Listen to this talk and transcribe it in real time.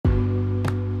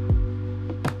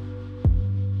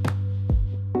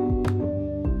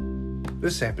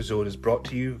This episode is brought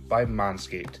to you by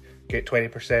Manscaped. Get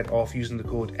 20% off using the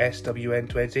code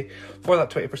SWN20 for that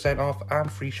 20% off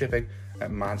and free shipping at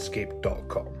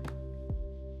manscaped.com.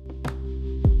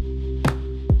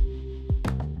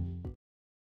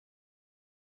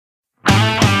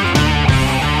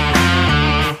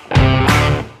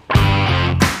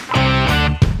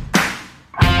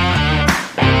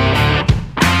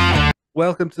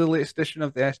 Welcome to the latest edition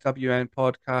of the SWN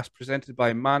Podcast presented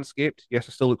by Manscaped. Yes,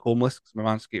 I still look homeless because my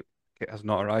Manscaped kit has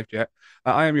not arrived yet.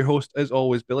 I am your host, as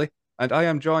always, Billy, and I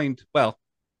am joined, well,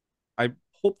 I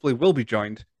hopefully will be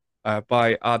joined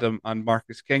by Adam and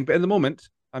Marcus King, but in the moment,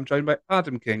 I'm joined by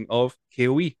Adam King of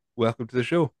KoE. Welcome to the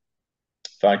show.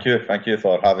 Thank you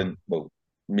for having,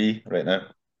 me right now,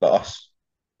 but us.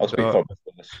 I'll speak for both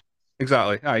of us.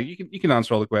 Exactly. You can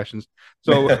answer all the questions.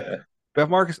 So we have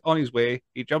Marcus on his way.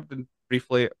 He jumped in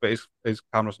briefly, but his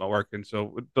camera's not working,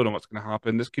 so we don't know what's going to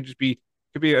happen. This could be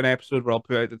an episode where I'll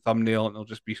put out the thumbnail and it'll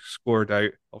just be scored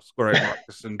out. I'll score out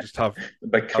Marcus and just have the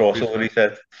big crossover. He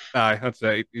said, "Aye, that's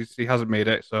it." He hasn't made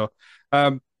it, so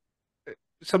some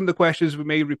of the questions we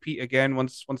may repeat again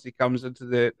once he comes into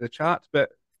the chat,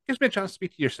 but it gives me a chance to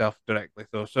speak to yourself directly,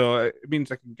 though. So it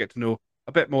means I can get to know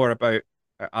a bit more about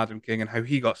Adam King and how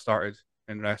he got started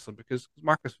in wrestling, because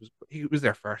Marcus was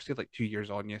there first. He had like 2 years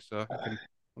on you, so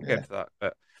we'll get to that.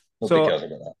 But nobody cares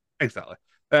about that. Exactly.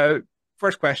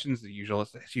 First question is the usual.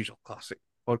 It's the usual classic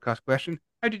podcast question.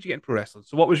 How did you get into pro wrestling?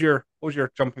 So what was your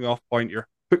jumping off point, your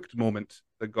hooked moment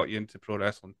that got you into pro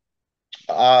wrestling?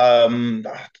 Generally,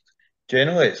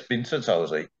 it's been since I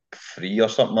was like 3 or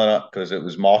something like that, because it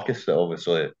was Marcus that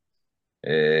obviously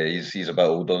he's a bit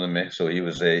older than me, so he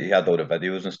had all the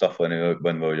videos and stuff when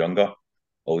we were younger,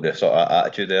 all the sort of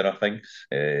attitude era things.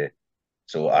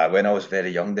 So when I was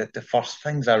very young, the first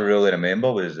things I really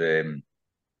remember was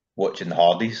watching the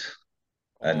Hardys,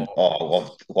 and I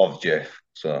loved Jeff.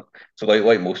 So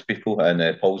like most people,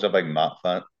 and Paul's a big Matt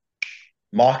fan.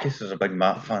 Marcus is a big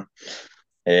Matt fan.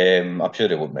 I'm sure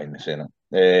he won't mind me saying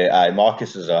it.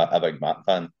 Marcus is a big Matt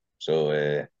fan,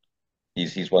 so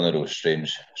he's one of those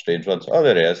strange ones. Oh,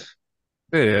 there he is.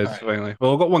 There he is, finally.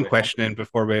 Well, I've got one question in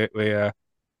before we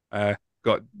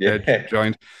got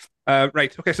joined.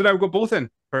 Right, okay, so now we've got both in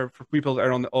for people that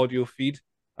are on the audio feed.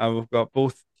 We've got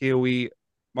both KoE,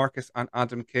 Marcus and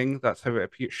Adam King. That's how it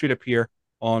should appear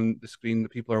on the screen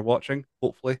that people are watching,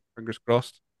 hopefully, fingers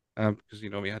crossed, because you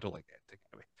know me, I don't like editing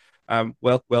anyway.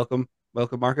 Welcome,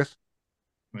 Marcus.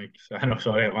 Thanks. I know,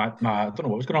 sorry, I don't know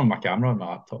what was going on with my camera on my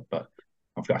laptop, but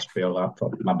I've got a spare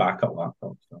laptop, my backup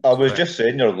laptop. So. I was just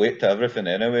saying you're late to everything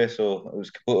anyway, so it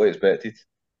was completely expected.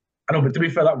 I know, but to be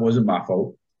fair, that wasn't my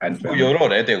fault. Well, you were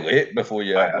already late before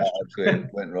you actually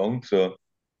went wrong, so...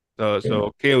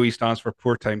 So KoE stands for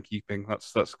poor timekeeping.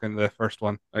 That's kind of the first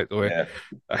one out the way.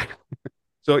 Yeah.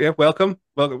 So yeah, welcome.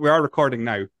 Well, we are recording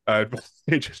now,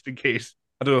 just in case.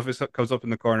 I don't know if it comes up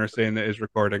in the corner saying it is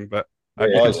recording, but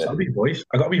I got a wee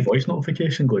voice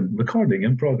notification going recording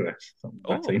in progress.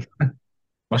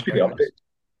 Must be the update.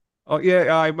 Oh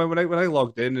yeah, when I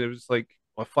logged in, it was like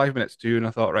 5 minutes to, and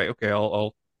I thought, right, okay,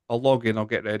 I'll log in, I'll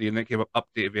get ready, and then it came up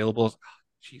update available. I was like, oh,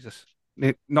 Jesus,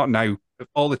 not now.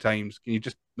 All the times, can you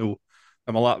just know?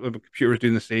 And my computer's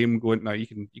doing the same. Going, no, you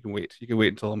can wait. You can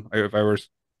wait until I'm out of hours.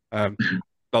 Not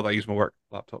that I use my work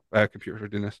laptop, computer for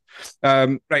doing this.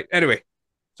 Right. Anyway,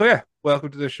 so yeah,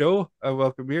 welcome to the show.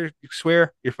 Welcome here. You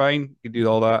swear you're fine. You can do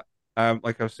all that.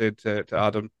 Like I said to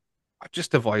Adam, I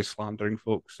just avoid slandering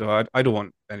folks. So I don't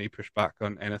want any pushback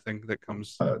on anything that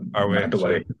comes our way. Don't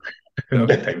worry. We don't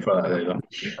get time for that either.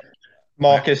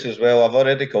 Marcus as well. I've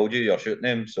already called you your shoot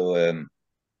name, so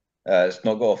it's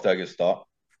not got off to a good start.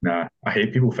 Nah, I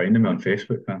hate people finding me on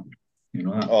Facebook, man. You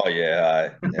know that? Oh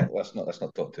yeah. Let's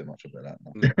not talk too much about that.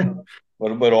 No.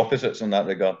 we're opposites in that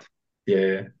regard.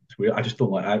 Yeah, it's weird. I just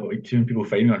don't like. I like seeing people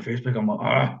find me on Facebook. I'm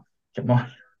like, come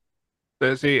on.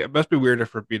 See, it must be weirder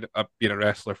for being a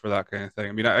wrestler for that kind of thing.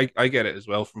 I mean, I get it as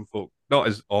well from folk, not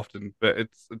as often, but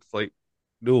it's like,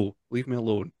 no, leave me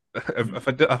alone. If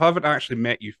I haven't actually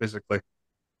met you physically,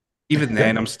 even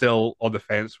then I'm still on the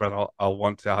fence whether I'll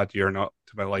want to add you or not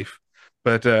to my life.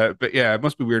 But yeah, it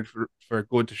must be weird for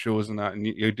going to shows and that, and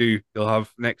you'll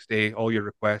have next day all your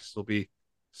requests will be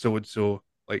so and so,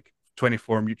 like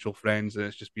 24 mutual friends, and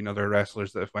it's just been other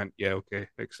wrestlers that have went, yeah, okay,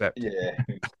 accept. Yeah,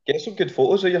 get some good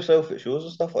photos of yourself at shows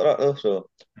and stuff like that though. So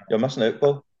you're missing out,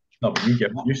 Paul. No, but you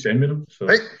send me them. So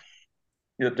right,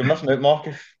 you're missing out,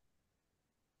 Marcus.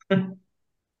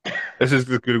 This is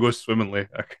going to go swimmingly,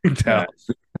 I can tell.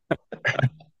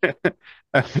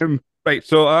 Right,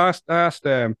 so I asked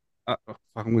I'm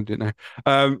going to do it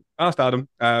now. Asked Adam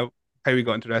how we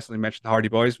got into wrestling, you mentioned the Hardy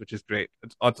Boys, which is great.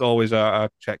 It's always a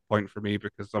checkpoint for me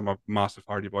because I'm a massive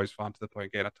Hardy Boys fan to the point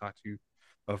of getting a tattoo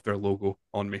of their logo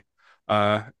on me.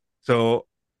 Uh, so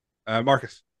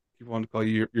Marcus, if you want to call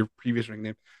you your previous ring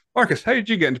name, Marcus, how did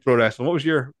you get into pro wrestling? What was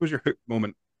your hook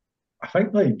moment? I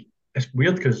think like it's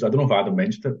weird because I don't know if Adam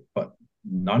mentioned it, but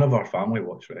none of our family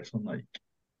watch wrestling. Like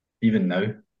even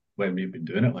now, when we've been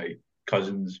doing it, like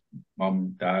cousins,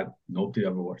 mum, dad, nobody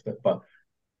ever watched it. But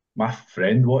my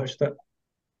friend watched it,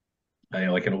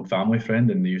 like an old family friend,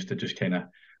 and they used to just kind of.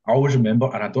 I always remember,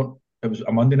 and I don't. It was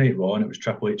a Monday Night Raw, and it was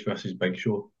Triple H versus Big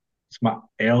Show. It's my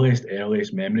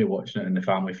earliest memory watching it in the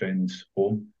family friend's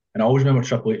home, and I always remember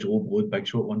Triple H overload Big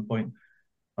Show at one point.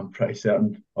 I'm pretty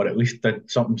certain, or at least did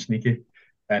something sneaky.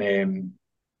 And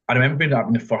I remember being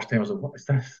that the first time. I was like, "What is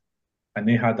this?" And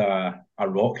they had a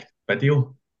Rock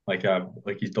video, like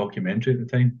his documentary at the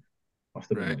time. Must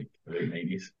have been Right. like the late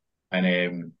 '90s.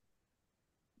 And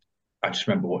I just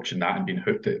remember watching that and being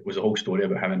hooked. It was a whole story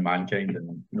about him and Mankind,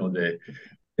 and the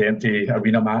empty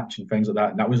arena match and things like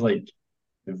that. And that was like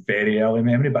the very early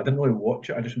memory, but I didn't really watch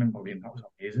it. I just remember being that was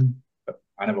amazing, but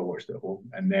I never watched it at home.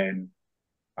 And then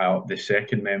the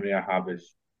second memory I have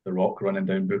is The Rock running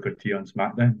down Booker T on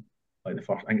SmackDown. Like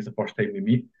I think it's the first time we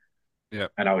meet. Yeah.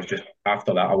 And I was just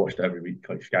after that, I watched it every week.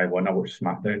 Like Sky One, I watched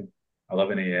SmackDown,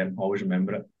 11 a.m. Always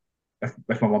remember it.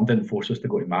 If my mum didn't force us to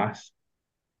go to mass,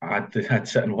 I'd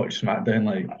sit and watch SmackDown.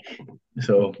 Like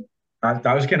so, that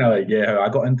was kind of like how I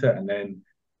got into it, and then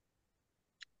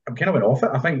I kind of went off it.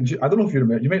 I think I don't know if you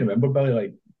remember. You might remember Billy.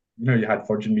 Like you had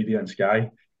Virgin Media and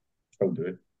Sky, still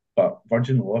do, but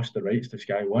Virgin lost the rights to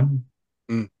Sky One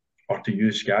Mm. or to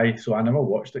use Sky, so I never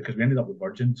watched it because we ended up with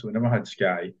Virgin, so we never had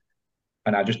Sky,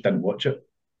 and I just didn't watch it.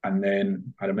 And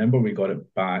then I remember we got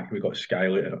it back. We got Sky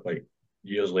later, like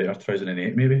years later,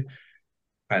 2008 maybe.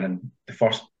 And the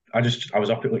first, I was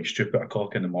up at like stupid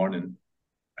o'clock in the morning,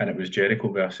 and it was Jericho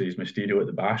versus Mysterio at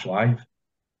the Bash live.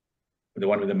 The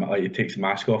one with the like he takes the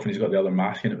mask off and he's got the other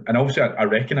mask, and obviously I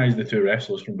recognised the two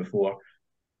wrestlers from before,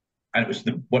 and it was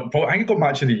I think it got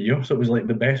match of the year, so it was like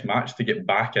the best match to get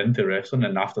back into wrestling.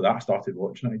 And after that, I started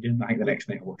watching it again. I think the next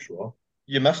night I watched Raw.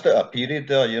 You missed it a period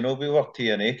there. We were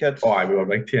TNA kids. Oh, we were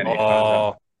big TNA fans.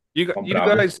 Oh, On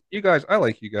Bravo. you guys, I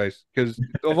like you guys because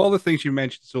of all the things you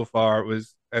mentioned so far, it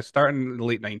was starting in the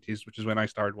late '90s, which is when I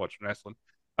started watching wrestling.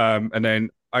 And then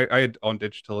I had on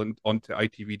digital and onto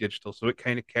ITV digital, so it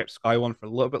kind of kept Sky One for a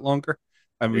little bit longer,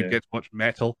 and we'd Yeah, get to watch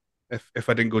metal if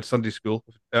I didn't go to Sunday school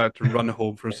to run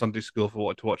home from Sunday school if I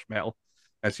wanted to watch metal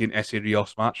and see an Essa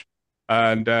Rios match,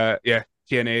 and yeah,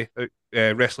 TNA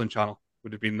Wrestling Channel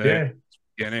would have been the yeah.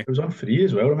 TNA. It was on free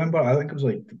as well. Remember, I think it was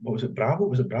like what was it? Bravo?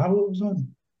 Was it Bravo? It was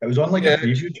on. It was on like a Yeah,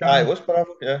 preview it channel. was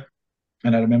Bravo. Yeah,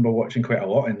 And I remember watching quite a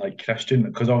lot in like Christian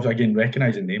because I was again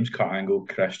recognizing names, Kurt Angle,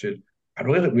 Christian.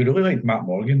 We really liked Matt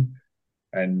Morgan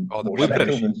and Oh, the Motor City Blueprint.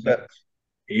 Gentleman Machine. Fit,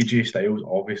 AJ Styles,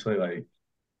 obviously, like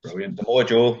brilliant. the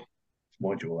Mojo.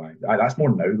 Mojo, that's more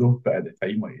now though, but at the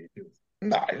time, like AJ was.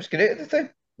 Nah, it was great at the time.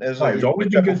 It was Oh, like it was the always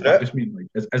been triple good, but I threat. just mean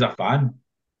like as a fan,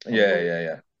 like Yeah, brilliant. yeah,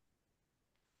 yeah.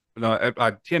 No,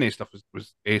 TNA stuff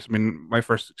was ace. I mean, my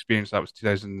first experience that was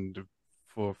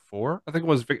 2004. I think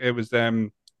it was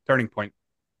Turning Point.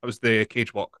 That was the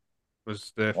Cage Walk. It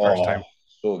was the first Oh, time,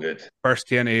 so good. first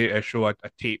TNA show I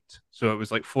taped. So it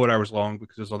was like 4 hours long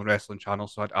because it was on the wrestling channel.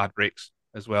 So I had ad breaks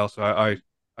as well. So I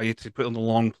had to put on the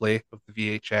long play of the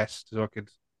VHS so I could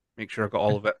make sure I got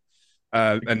all of it.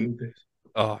 The And good days.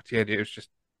 oh, TNA, it was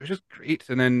just great.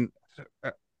 And then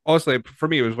honestly, for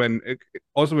me, it was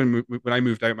also when I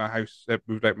moved out of my house,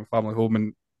 moved out of my family home,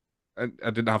 and I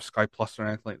didn't have Sky Plus or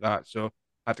anything like that, so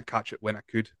I had to catch it when I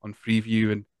could on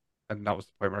Freeview, and that was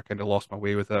the point where I kind of lost my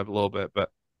way with it a little bit.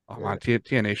 But oh Yeah, man,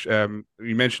 TNA.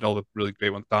 You mentioned all the really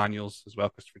great ones, Daniels as well,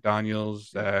 Christopher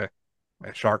Daniels, yeah.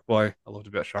 Shark Boy. I loved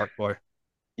a bit of Shark Boy.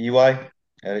 EY,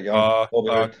 Eric Young, Uh, Bobby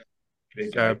uh, Roode.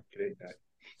 Great uh guy, great guy.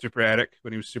 Super Eric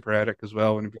when he was Super Eric as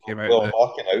well when he became out We of were the.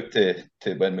 marking out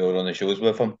to when we were on the shows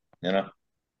with him.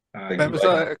 Big That was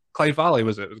EY. Clive Valley,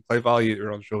 was it? It was Clive Valley you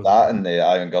were on shows with. That and the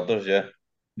Iron Girders, yeah.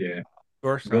 Yeah, Of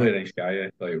course, really nice guy. Yeah.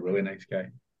 Like really nice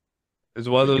guy. it's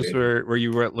one of Was those great. where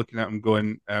you were looking at him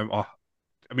going, oh,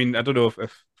 I mean, I don't know if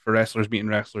for wrestlers meeting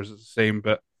wrestlers it's the same,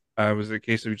 but was it a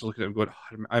case of you just looking at him going,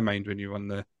 "Oh, I mind when you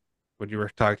were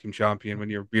tag team champion, when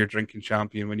you were beer drinking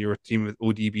champion, when you were team with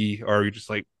ODB, or are you just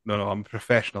like, no, I'm a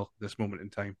professional at this moment in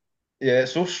time." Yeah,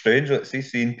 it's so strange. Like, see,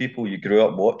 seeing people you grew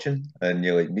up watching and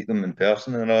you like meet them in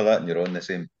person and all that, and you're on the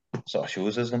same sort of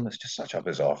shows as them. It's just such a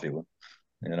bizarre feeling.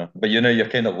 But you're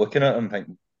kind of looking at them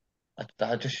thinking,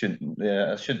 I just shouldn't.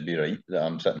 Yeah, it shouldn't be right that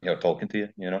I'm sitting here talking to you.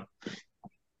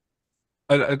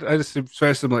 I had a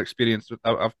very similar experience.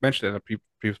 I've mentioned it in a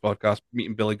previous podcast,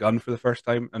 meeting Billy Gunn for the first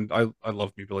time, and I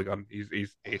love me Billy Gunn.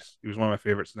 He's ace. He was one of my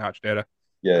favorites in the Hatched era.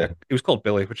 Yeah, He was called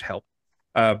Billy, which helped.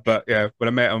 But yeah, when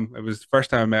I met him, it was the first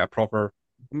time I met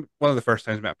one of the first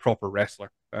times I met a proper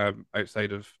wrestler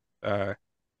outside of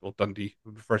Dundee,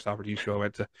 the first Aberdeen show I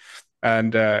went to,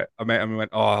 and I met him and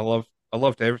went, oh, I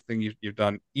loved everything you've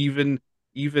done, even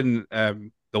the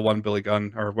one Billy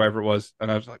Gunn or whatever it was,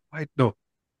 and I was like, why no,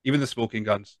 even the smoking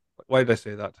guns. Like, why did I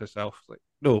say that to myself? Like,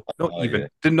 no, not oh even. yeah.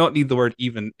 Did not need the word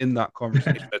even in that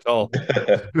conversation at all.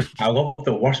 I love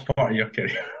the worst part of your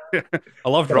career. I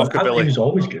loved He Rockabilly. was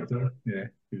always good, though. Yeah,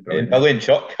 he was Yeah, brilliant. Billy and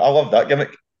Chuck, I love that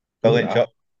gimmick. So Billy did and I. Chuck,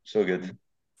 so good.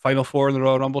 Final four in the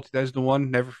Royal Rumble 2001.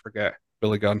 Never forget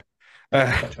Billy Gunn.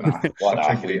 Such an athlete, What an such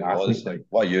a athlete great he athlete. was. Like,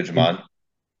 What a huge man.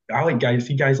 I like guys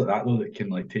like that though that can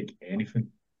like take anything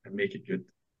and make it good.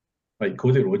 Like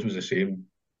Cody Rhodes was the same,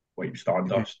 like Mhm.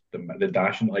 Stardust, the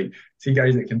dashing. Like, see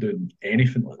guys that can do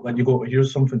anything. Like you go,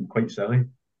 here's something quite silly.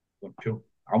 Like, cool,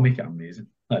 I'll make it amazing.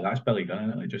 Like that's Billy Gunn,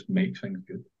 and it like, just makes things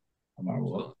good, no matter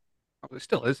what. So, it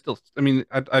still is still. I mean,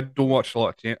 I don't watch a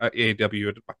lot of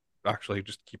AEW. Actually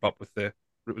just keep up with the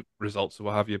results or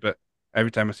what have you. But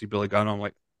every time I see Billy Gunn, I'm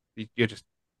like, you're just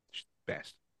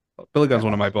best. Billy Gunn's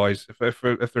one of Yeah, my boys.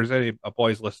 If there's any a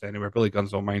boys list anywhere, Billy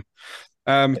Gunn's on mine.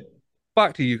 Um,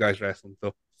 Back to you guys wrestling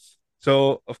though.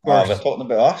 So of We're course, talking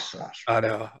about us. I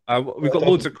know we've We're got talking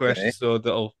loads of about TNA. questions, so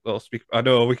that'll speak. I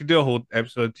know we could do a whole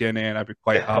episode of TNA, and I'd be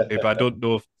quite happy. But I don't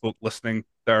know if folk listening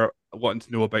that are wanting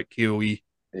to know about KoE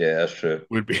Yeah, that's true.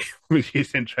 would be would be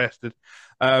interested.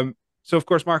 So of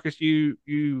course, Marcus, you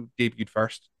debuted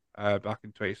first back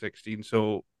in 2016.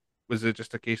 So was it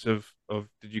just a case of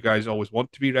did you guys always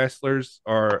want to be wrestlers,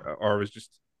 or was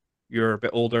just you're a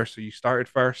bit older, so you started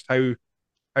first?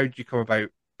 How did you come about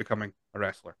becoming a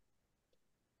wrestler?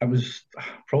 it was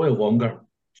probably a longer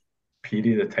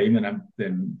period of time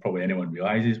than probably anyone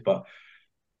realizes. But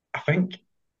I think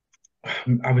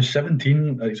I was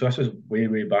 17, like, so this is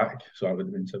way back. So I would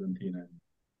have been 17 in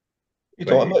You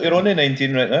talking about? You're 2018. only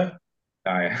 19 right now.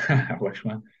 I wish,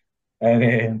 man.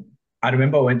 And I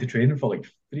remember I went to training for like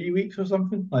 3 weeks or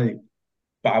something. Like,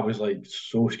 but I was like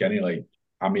so skinny. Like,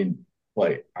 I mean,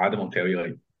 like Adam will tell you,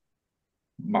 like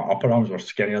my upper arms were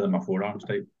skinnier than my forearms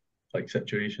type like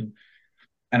situation.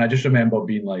 And I just remember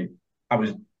being like, I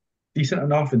was decent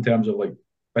enough in terms of like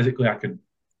physically I could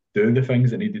do the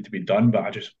things that needed to be done, but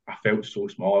I felt so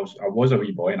small. I was a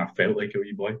wee boy and I felt like a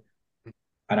wee boy.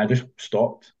 And I just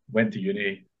stopped, went to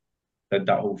uni, did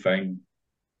that whole thing.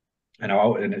 And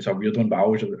it's a weird one, but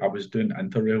I was doing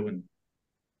Interrail in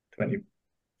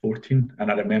 2014,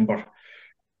 and I remember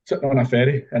sitting on a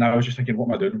ferry, and I was just thinking, what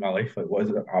am I doing in my life? Like, what is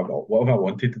it? What have I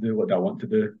wanted to do? What do I want to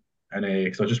do? And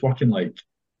because I was just working like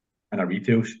in a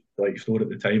retail like store at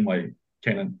the time, like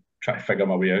kind of trying to figure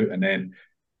my way out. And then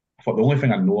I thought the only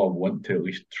thing I know I want to at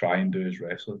least try and do is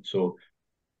wrestling. So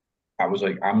I was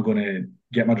like, I'm gonna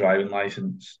get my driving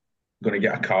license, gonna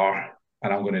get a car,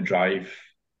 and I'm gonna drive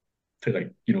to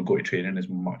like go to training as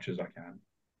much as I can.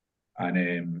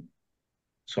 And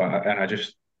I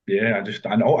just yeah,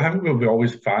 I think we were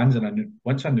always fans, and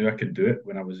once I knew I could do it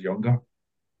when I was younger,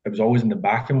 it was always in the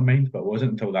back of my mind, but it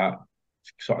wasn't until that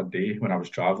sort of day when I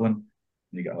was traveling, and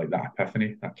you get like that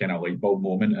epiphany, that kind of light bulb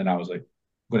moment, and I was like,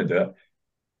 I'm gonna do it.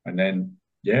 And then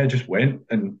yeah, just went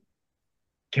and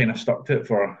kind of stuck to it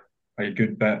for a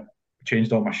good bit.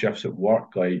 Changed all my shifts at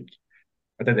work. Like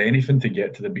I did anything to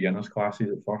get to the beginners classes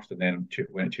at first, and then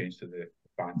when it changed to the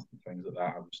bands and things like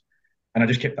that, and I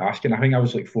just kept asking. I think I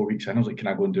was like 4 weeks in. I was like, "Can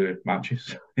I go and do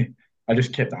matches?" I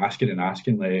just kept asking and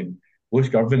asking. Like Lewis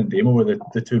Girvin and Damo were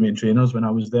the two main trainers when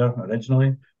I was there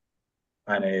originally,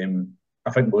 and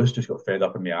I think Lewis just got fed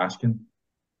up of me asking,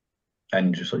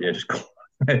 and just like, yeah, just go.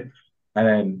 And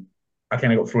then I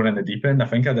kind of got thrown in the deep end. I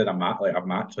think I did a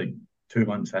match like 2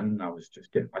 months in. And I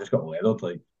just got leathered.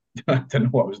 Like I didn't know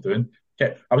what I was doing.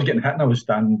 I was getting hit and I was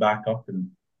standing back up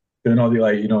and doing all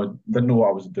the didn't know what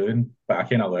I was doing. But I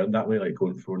kind of learned that way, like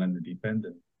going thrown in the deep end.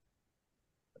 And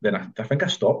then I think I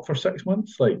stopped for 6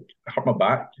 months. Like I hurt my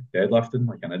back deadlifting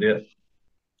like an idiot.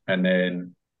 And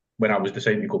then when I was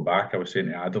deciding to go back, I was saying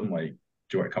to Adam like, "Do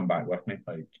you want to come back with me?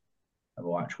 Like, I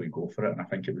will actually go for it." And I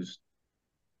think it was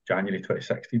January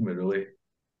 2016. We really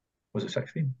was it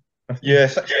 16? 15? Yeah,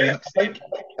 16, I think,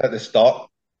 at the start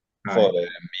for Aye.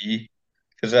 me.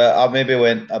 Because I maybe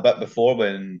went a bit before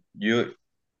when you,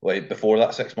 like before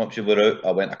that 6 months you were out,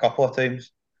 I went a couple of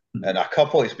times and a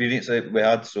couple of experiences that we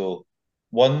had. So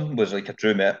one was like a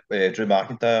Drew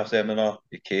McIntyre seminar.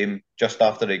 He came just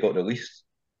after he got released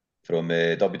from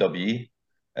WWE.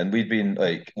 And we'd been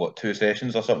like, what, 2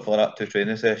 sessions or something like that, 2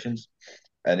 training sessions.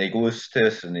 and he goes to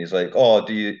us and he's like, "Oh,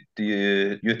 do you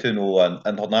two know an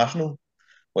international?"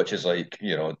 Which is like,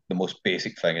 the most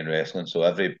basic thing in wrestling. So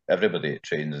everybody that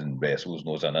trains and wrestles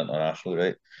knows an international,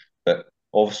 right? But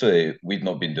obviously we'd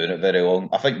not been doing it very long.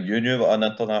 I think you knew what an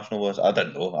international was. I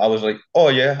didn't know. I was like, "Oh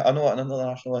yeah, I know what an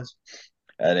international is."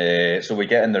 And so we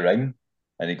get in the ring,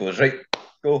 and he goes, "Right,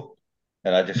 go,"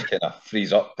 and I just kind of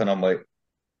freeze up, and I'm like,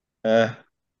 "Uh,"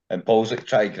 and Paul's like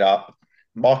trying to grab.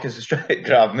 Marcus is trying to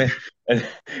grab me and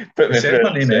put It me says through.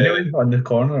 my name anyway on the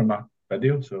corner of my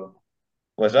video, so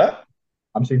Was that?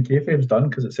 I'm saying kayfabe's done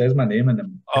because it says my name in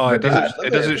the Oh, it video. doesn't. It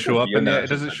doesn't It show doesn't up be in in the the. It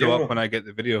actual doesn't show video, up bro. when I get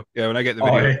the video. Yeah, when I get the Oh,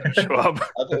 video, it yeah. doesn't show up.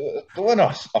 I don't want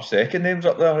our second names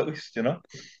up there at least,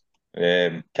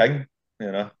 King,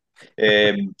 you know.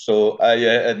 So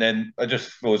yeah, and then I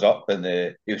just froze up, and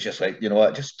he was just like, "You know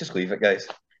what, just leave it, guys."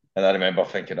 And I remember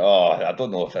thinking, "Oh, I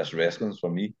don't know if this wrestling's for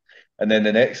me." And then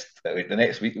the next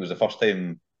week, it was the first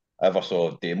time I ever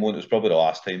saw Damo, and it was probably the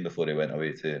last time before he went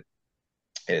away to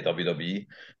WWE.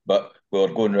 But we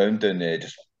were going round doing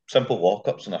just simple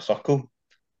walk-ups in a circle,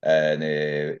 and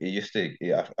he used to.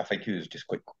 I think he was just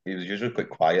quite. He was usually quite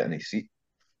quiet in his seat,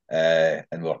 and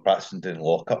we were practicing doing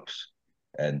lock-ups.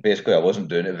 And basically, I wasn't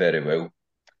doing it very well.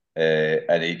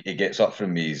 And he gets up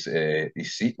from his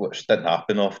seat, which didn't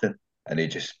happen often, and he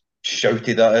just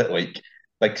shouted at it like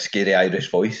big scary Irish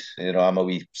voice. I'm a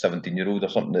wee 17-year-old or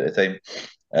something at the time,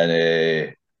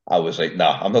 and I was like,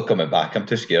 "Nah, I'm not coming back. I'm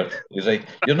too scared." He was like,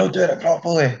 "You're not doing it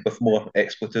properly," with more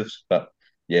expletives. But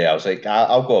yeah, I was like,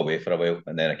 "I'll go away for a while,"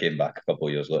 and then I came back a couple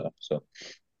of years later. So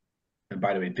And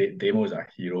by the way, Damo's a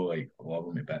hero. Like, I love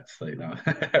him to bits. Like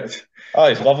that. It's oh,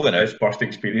 he's lovely now. his first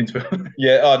experience with him.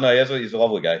 Yeah, oh no, he's a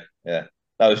lovely guy. Yeah,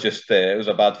 that was just it was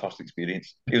a bad first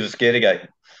experience. He was a scary guy.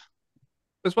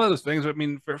 It's one of those things. I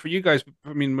mean, for you guys,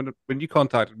 I mean, when you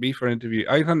contacted me for an interview,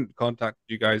 I hadn't contacted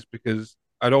you guys because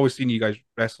I'd always seen you guys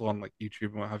wrestle on like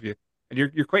YouTube and what have you, and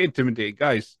you're quite intimidating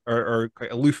guys or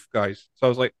quite aloof guys. So I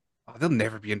was like, oh, they'll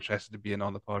never be interested in being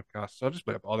on the podcast, so I just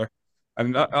wouldn't bother.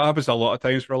 And that happens a lot of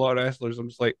times for a lot of wrestlers. I'm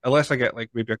just like, unless I get like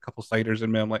maybe a couple ciders in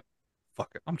me, I'm like,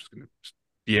 fuck it, I'm just gonna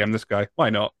DM this guy. Why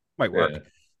not? Might work. Yeah.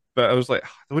 But I was like,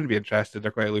 I wouldn't be interested.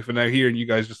 They're quite aloof. And now hearing you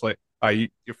guys just like,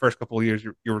 your first couple of years,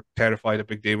 you were terrified of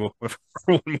Big Damo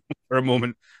for a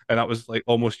moment, and that was like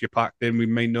almost you packed in. We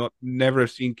may not never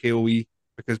have seen KoE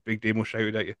because Big Damo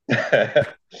shouted at you.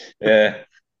 Yeah,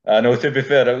 I know. To be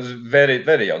fair, I was very,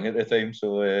 very young at the time,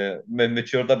 so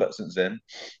matured a bit since then.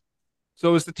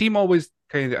 So was the team always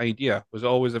kind of the idea? Was it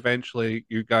always eventually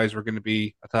you guys were going to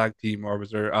be a tag team, or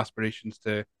was there aspirations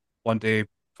to one day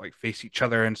like face each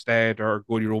other instead, or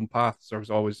go your own paths, or was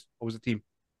it always a team?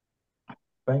 I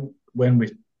think when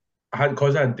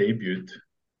because I had debuted,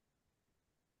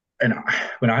 and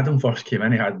when Adam first came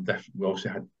in, we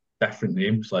obviously had different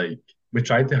names. Like we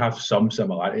tried to have some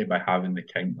similarity by having the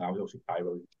King. I was obviously Ty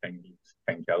Williams,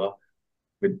 King Killer.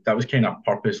 That was kind of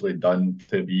purposely done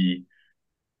to be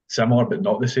similar but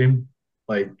not the same.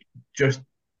 Like just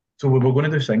so we were going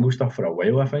to do single stuff for a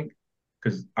while, I think,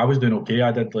 because I was doing okay.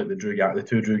 I did like the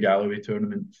two Drew Galloway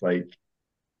tournaments. Like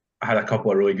I had a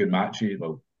couple of really good matches.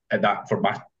 Well, at that for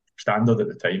my standard at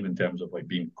the time in terms of like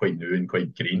being quite new and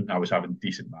quite green, I was having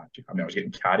decent matches. I mean, I was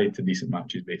getting carried to decent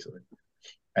matches basically,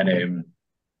 and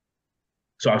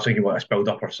so I was thinking, well, let's build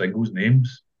up our singles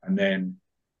names, and then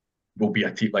we'll be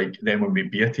a team. Like then when we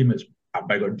be a team, it's a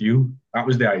bigger deal. That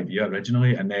was the idea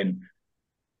originally, and then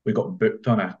we got booked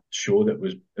on a show that it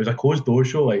was a closed door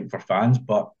show like for fans,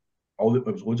 but there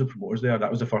was loads of promoters there.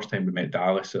 That was the first time we met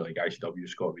Dallas at like ICW,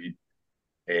 Scott Reed.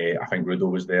 I think Rudo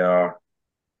was there.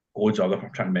 Loads of other.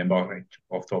 I'm trying to remember like,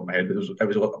 off the top of my head, but it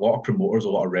was a lot of promoters, a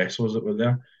lot of wrestlers that were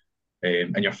there,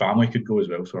 and your family could go as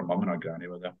well. So our mum and our granny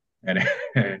were there,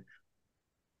 and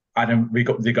and then they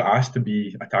got asked to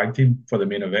be a tag team for the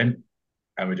main event,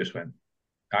 and we just went,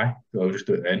 aye, so I'll just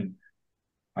do it then.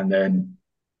 And then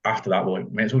after that, we're like,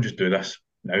 might as well just do this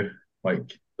now.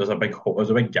 Like, there's a big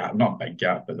gap, not a big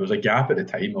gap, but there was a gap at the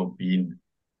time of being,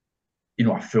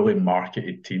 a fully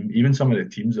marketed team. Even some of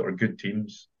the teams that are good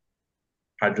teams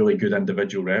had really good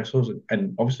individual wrestlers,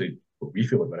 and obviously we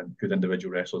feel like we're good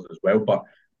individual wrestlers as well. But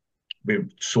we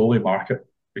solely market,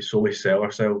 we solely sell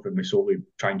ourselves, and we solely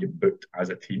try and get booked as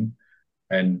a team.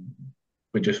 And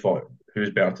we just thought, who's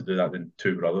better to do that than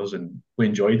two brothers? And we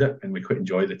enjoyed it, and we quite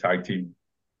enjoy the tag team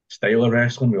style of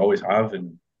wrestling. We always have,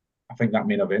 and I think that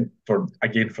main event for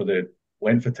the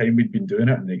length of time we'd been doing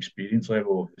it and the experience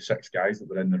level of the six guys that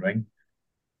were in the ring,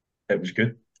 it was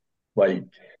good. Like,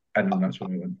 and that's what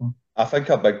we went for. I think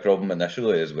a big problem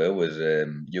initially as well was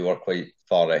you were quite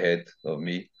far ahead of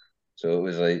me, so it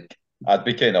was like I'd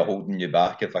be kind of holding you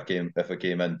back if I came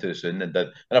in too soon and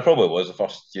I probably was the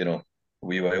first, a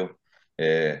wee while.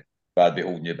 But I'd be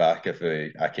holding you back if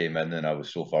I came in and I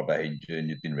was so far behind you and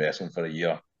you'd been wrestling for a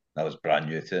year. I was brand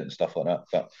new to it and stuff like that.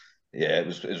 But yeah, it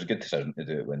was a good decision to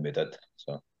do it when we did.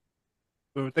 So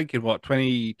We were thinking what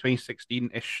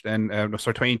 2016-ish then. No,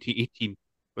 sorry, 2018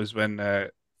 was when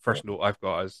yeah, first note I've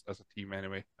got as a team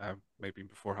anyway. Maybe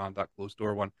beforehand that closed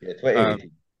door one. yeah, Um,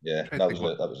 2018. Yeah, trying to that think was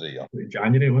what. it. That was the year.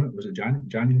 January, wasn't it? Was it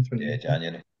January Yeah, 2018?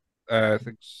 January. I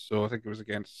think so. I think it was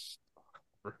against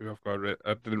for who I've got it.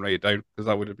 I didn't write it down because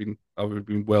I would have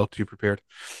been well too prepared.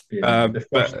 Yeah, the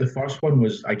But first one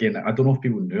was again. I don't know if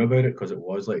people knew about it because it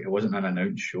wasn't an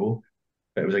announced show,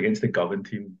 but it was against the Govan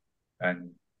team,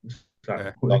 and what's that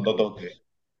uh, what The are they called? underdogs.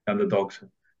 The Underdogs.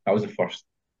 That was the first.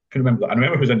 Couldn't remember. I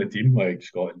remember who was in the team, like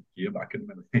Scott and Kia, but I couldn't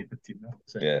remember the name of the team.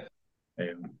 That's it. Yeah.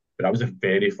 But that was the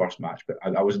very first match, but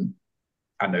I wasn't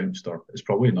announced, or it's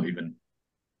probably not even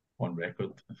on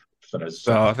record if there is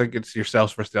so I something. think it's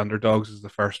yourselves versus the underdogs is the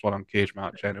first one on cage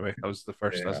match anyway. That was the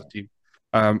first as Yeah, a team.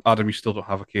 Adam, you still don't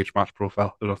have a cage match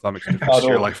profile. Don't know if that makes a I difference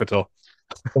to your know. life at all.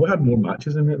 probably had more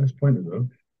matches in me at this point as well.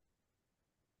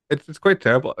 It's quite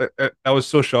terrible. I was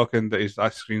so shocking that his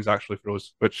screens actually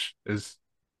froze, which is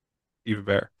even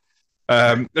better.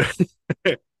 Um,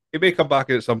 he may come back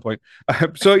at some point.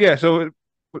 So yeah, so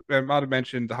Adam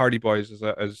mentioned the Hardy Boys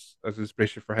as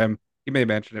inspiration for him. He may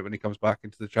mention it when he comes back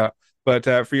into the chat. But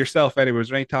for yourself, anyway, was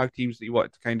there any tag teams that you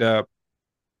want to kind of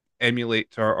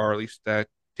emulate or at least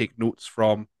take notes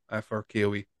from for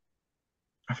KoE?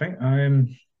 I think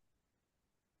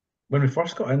when we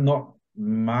first got in, not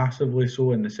massively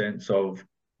so in the sense of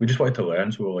we just wanted to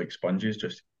learn, so we were like sponges,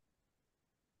 just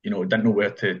didn't know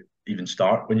where to even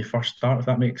start when you first start, if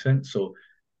that makes sense. So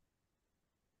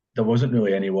there wasn't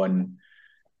really anyone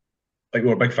like we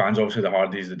were big fans, obviously the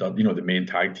Hardys, the main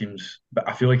tag teams. But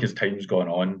I feel like as time's gone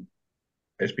on,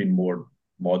 it's been more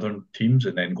modern teams,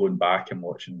 and then going back and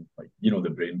watching like the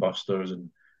Brainbusters and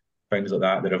things like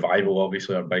that. The Revival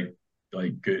obviously are big,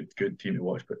 like good team to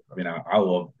watch. But I mean, I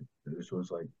love the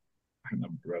shows. Like I think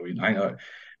they're brilliant. I think they're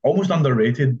almost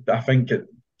underrated. I think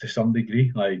to some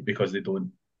degree, like because they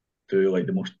don't do like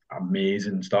the most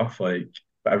amazing stuff. Like,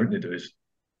 but everything they do is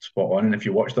spot on. And if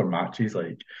you watch their matches,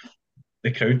 like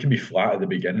the crowd can be flat at the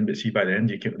beginning, but see by the end,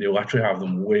 they literally have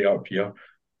them way up here,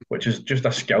 which is just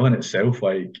a skill in itself.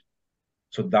 Like,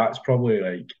 so that's probably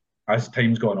like as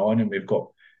time's gone on and we've got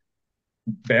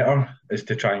better, is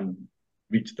to try and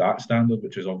reach that standard,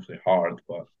 which is obviously hard.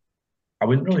 But I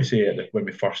wouldn't really say it that when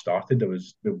we first started,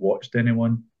 we watched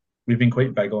anyone. We've been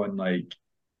quite big on like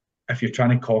if you're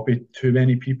trying to copy too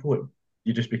many people,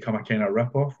 you just become a kind of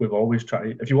rip off. We've always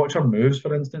tried. If you watch our moves,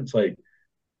 for instance, like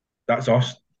that's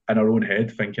us in our own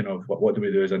head thinking of what do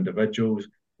we do as individuals,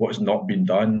 what's not been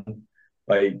done.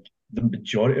 Like the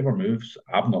majority of our moves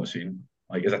I've not seen,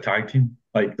 like as a tag team.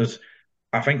 Like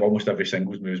I think almost every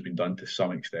singles move has been done to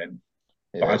some extent,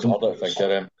 but Yeah, I it's don't harder think to think of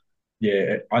them.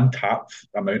 yeah, untapped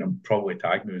amount of probably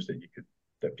tag moves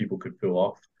that people could pull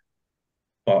off.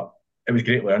 But it was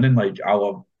great learning. Like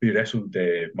we wrestled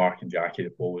Mark and Jackie. The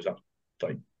Pole was a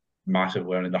like massive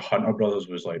learning. The Hunter brothers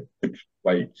was like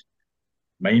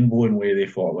mind blowing way they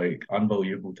fought. Like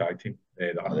unbelievable tag team.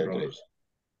 The Oh, Hunter they're great. brothers.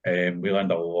 We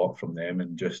learned a lot from them,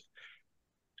 and just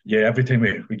yeah, every time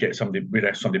we get somebody, we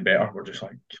wrestle somebody better, we're just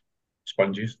like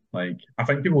sponges. Like I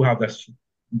think people have this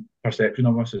perception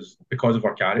of us as because of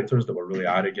our characters that we're really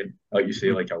arrogant, like you say,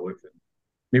 Mhm. like I look.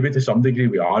 Maybe to some degree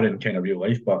we are in kind of real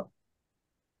life, but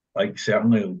like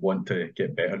certainly want to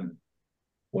get better and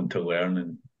want to learn,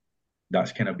 and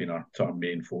that's kind of been our sort of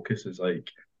main focus. Is like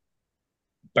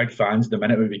big fans. The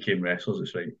minute we became wrestlers,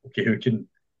 it's like okay, who can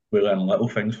we learn little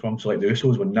things from? So like the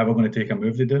Usos, we're never going to take a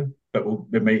move they do, but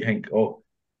we might think, oh,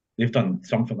 they've done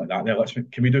something like that. There,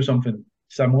 can we do something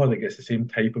similar that gets the same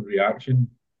type of reaction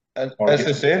And or it's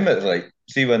the gets same. It's like,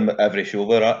 see, when every show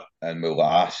we're at, and we'll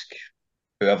ask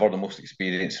whoever the most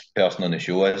experienced person on the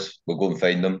show is, we'll go and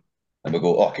find them, and we'll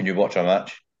go, "Oh, can you watch our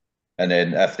match?" And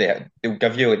then if they'll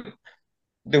give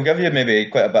you maybe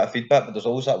quite a bit of feedback, but there's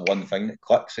always that one thing that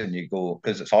clicks, and you go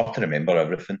because it's hard to remember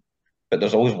everything. But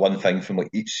there's always one thing from like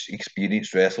each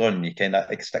experienced wrestler, and you kind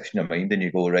of it sticks in your mind, and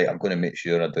you go, "Right, I'm going to make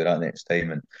sure I do that next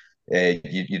time." And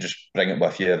you just bring it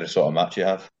with you every sort of match you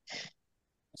have.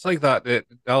 It's like that. The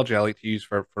analogy I like to use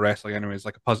for wrestling anyway is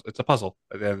like a puzzle. It's a puzzle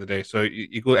at the end of the day. So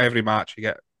you go every match,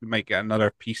 you might get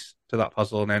another piece to that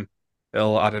puzzle, and then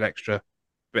it'll add an extra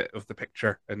bit of the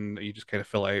picture, and you just kind of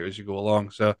fill it out as you go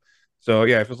along. So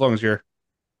yeah, if as long as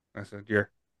I said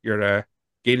you're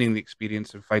gaining the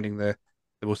experience and finding the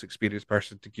most experienced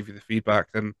person to give you the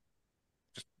feedback, then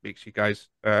just makes you guys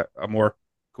a more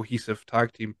cohesive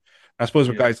tag team. I suppose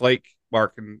with yeah. guys like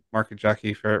Mark and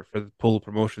Jackie for the pull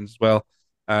promotions as well.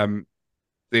 Um,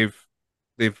 they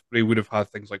would have had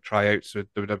things like tryouts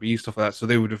with WWE stuff like that. So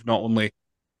they would have not only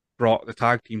brought the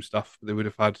tag team stuff, but they would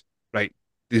have had right.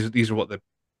 These are what the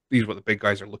big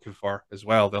guys are looking for as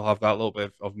well. They'll have that little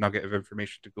bit of nugget of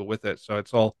information to go with it. So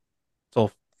it's all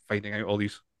finding out all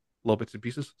these little bits and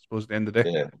pieces, I suppose, at the end of the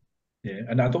day. Yeah. Yeah,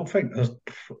 and I don't think there's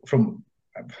from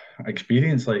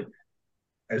experience, like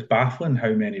it's baffling how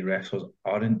many wrestlers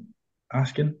aren't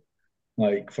asking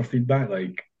like for feedback.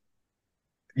 Like,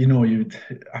 you'd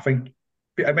I think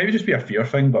it maybe just be a fear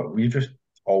thing, but we just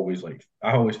always like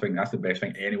I always think that's the best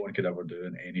thing anyone could ever do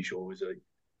in any show is like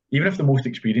even if the most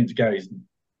experienced guy is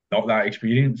not that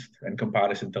experienced in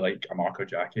comparison to like a Mark or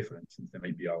Jackie, for instance, they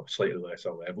might be a slightly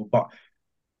lesser level, but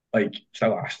like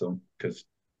still ask them because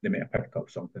they may have picked up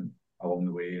something along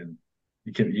the way and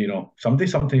you can somebody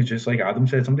sometimes just like Adam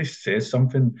said, somebody says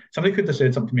something, somebody could have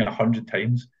said something to me 100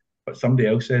 times, but somebody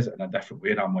else says it in a different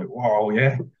way and I'm like, wow,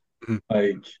 yeah.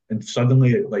 Like, and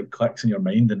suddenly it like clicks in your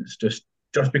mind and it's just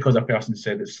because a person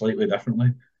said it slightly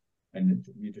differently and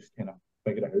you just kind of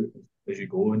figure it out as you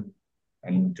go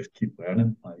and just keep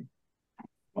learning like as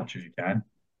much as you can.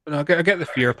 But I get the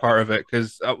fear part of it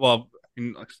because, well, I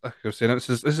mean, like I was saying, this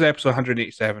is episode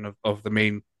 187 of the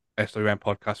main SWN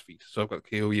podcast feed. So I've got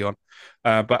KoE on,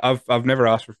 but I've never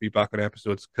asked for feedback on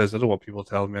episodes because I don't want people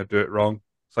telling me I do it wrong.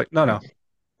 It's like, no,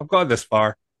 I've got this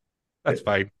far. That's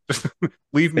fine. Just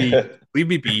leave me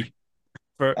be.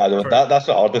 I know that's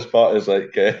the hardest part is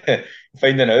like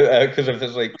finding out because if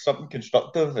there's like something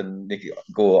constructive and they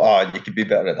go, you could be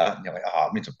better at that, and you're like,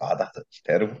 it means I'm bad at it. It's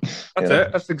terrible. That's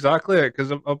it. That's exactly it.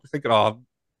 Because I'm thinking, the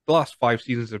last 5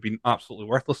 seasons have been absolutely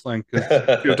worthless then because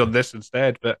you have done this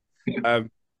instead. But at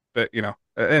the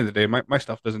end of the day, my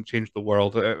stuff doesn't change the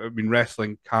world. I mean,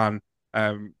 wrestling can.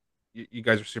 You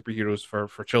guys are superheroes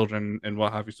for children and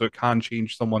what have you, so it can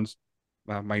change someone's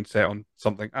mindset on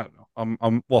something. I don't know.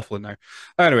 I'm waffling now.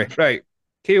 Anyway, right.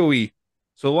 KoE.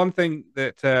 So one thing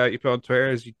that you put on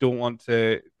Twitter is you don't want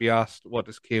to be asked what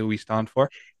does KoE stand for,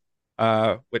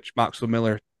 which Maxwell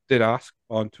Miller did ask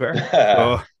on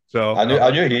Twitter. So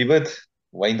I knew he would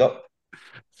wind up.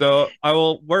 So I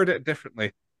will word it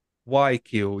differently. Why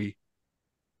KoE?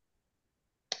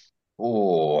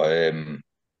 Oh,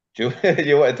 do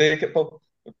you want to take it, Paul?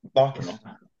 Marcus?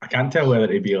 I can't tell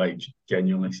whether he'd be like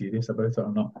genuinely serious about it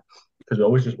or not because we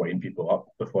always just wind people up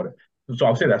before it. So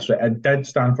I'll say this, right? It did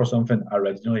stand for something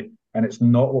originally, and it's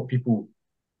not what people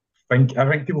think. I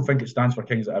think people think it stands for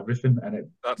Kings of Everything,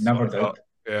 and That's never did.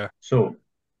 Yeah. So,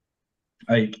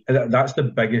 like, that's the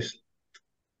biggest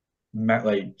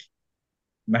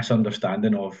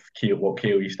misunderstanding of what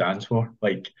KoE stands for.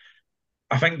 Like,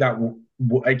 I think that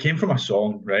it came from a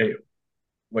song, right?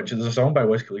 Which is a song by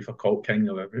Wiz Khalifa called King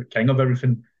of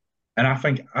Everything. And I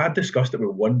think I discussed it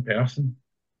with one person,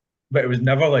 but it was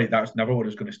never like that's never what it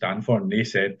was going to stand for. And they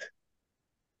said,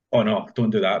 "Oh no, don't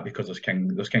do that because there's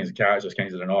kings of cats, there's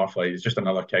kings of the north. Like it's just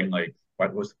another king. Like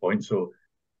what's the point?" So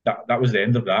that was the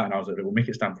end of that. And I was like, "We'll make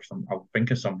it stand for something. I'll think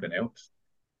of something else."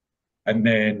 And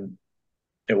then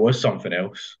it was something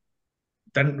else.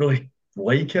 Didn't really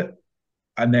like it.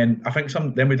 And then I think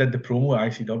then we did the promo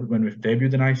at ICW when we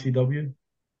debuted in ICW.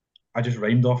 I just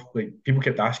rhymed off like people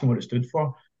kept asking what it stood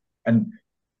for, and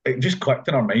it just clicked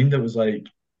in our mind. It was like,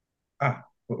 why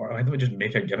don't we just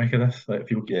make a gimmick of this? Like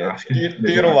people keep asking.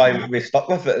 Do you know why we stuck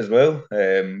with it as well?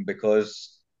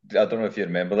 Because I don't know if you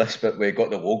remember this, but we got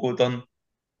the logo done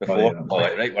before.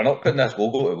 Right, we're not putting this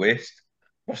logo to waste.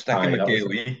 We're sticking with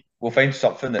KoE. We'll find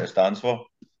something that it stands for.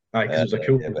 Because it's a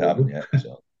cool logo.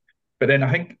 So. But then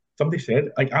I think somebody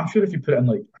said, like, I'm sure if you put it in,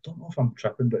 like, I don't know if I'm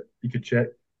tripping, but you could check.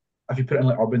 If you put it in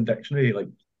like Urban Dictionary, like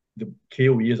the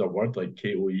KoE is a word, like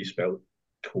KoE spelled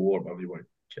or whatever you want.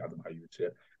 I don't know how you would say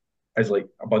it. Is like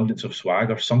abundance of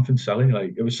swag or something silly.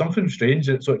 Like it was something strange,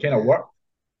 so it kind of worked.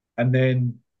 And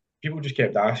then people just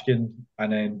kept asking,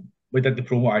 and then we did the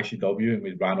promo at ICW, and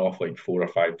we ran off like 4 or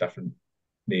 5 different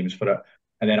names for it.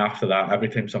 And then after that, every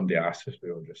time somebody asked us,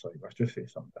 we were just like, let's just say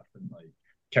something different, like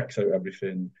kicks out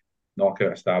everything,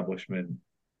 knockout establishment,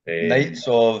 Knights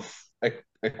of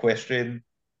Equestrian.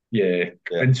 Yeah,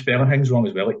 and spelling things wrong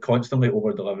as well. Like constantly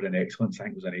over delivering excellence. I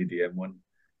think was an ADM one.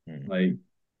 Like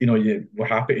we're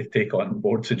happy to take on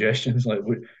board suggestions. Like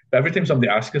every time somebody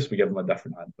asks us, we give them a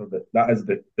different answer. But that is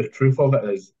the truth of it.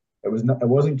 Is it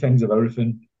wasn't Kings of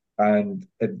Everything, and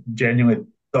it genuinely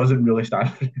doesn't really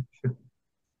stand for anything.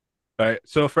 Right.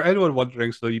 So for anyone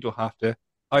wondering, so you don't have to.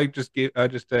 I just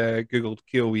googled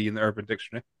KoE in the Urban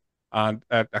Dictionary, and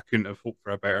I couldn't have hoped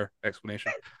for a better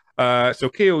explanation. So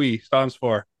KoE stands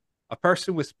for a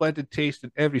person with splendid taste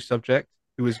in every subject,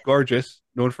 who is gorgeous,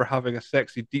 known for having a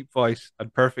sexy deep voice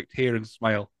and perfect hair and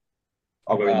smile.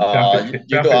 I mean, You perfect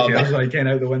don't tears have like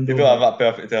out the you window. don't have that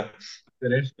perfect there. The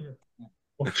rest of it.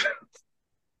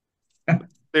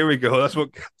 There we go. That's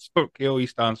what KoE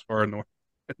stands for.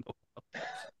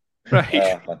 Right.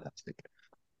 Fantastic.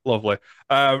 Lovely.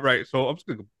 Right. So I'm just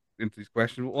gonna go into these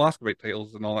questions. We'll ask about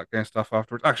titles and all that kind of stuff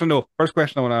afterwards. Actually, no. First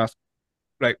question I want to ask.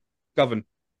 Right, Govan.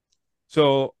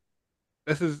 So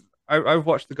I've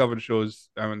watched the Govan shows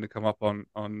when they come up on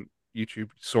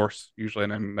YouTube Source usually,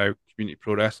 and then now Community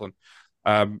Pro Wrestling.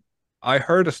 Um, I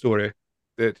heard a story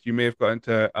that you may have got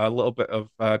into a little bit of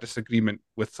disagreement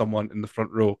with someone in the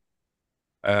front row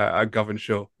at a Govan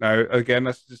show. Now, again,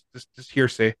 that's just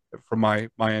hearsay from my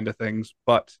end of things.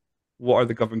 But what are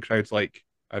the Govan crowds like,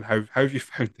 and how have you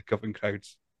found the Govan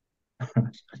crowds? I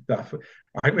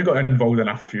think we got involved in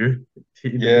a few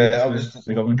heated Yeah, debates I with was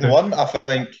the government the crowd. one I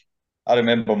think I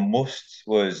remember most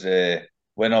was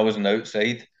when I was on the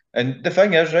outside. And the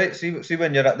thing is, right, see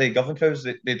when you're at the Govan crowds,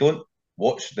 they don't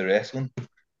watch the wrestling.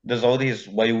 There's all these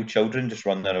wild children just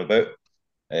running about,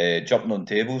 jumping on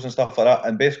tables and stuff like that.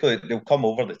 And basically, they'll come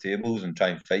over the tables and try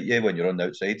and fight you when you're on the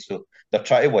outside. So they're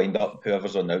trying to wind up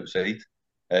whoever's on the outside.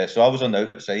 So I was on the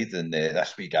outside, and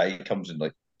this wee guy comes and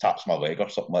like taps my leg or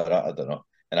something like that. I don't know.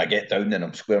 And I get down and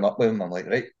I'm squaring up with him. I'm like,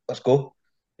 right, let's go.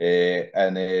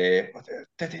 And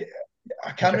did he? I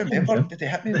I can't kicked you in the remember. shin. Did he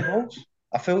hit me in the balls?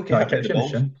 I feel like he No, I hit me in kicked the you in the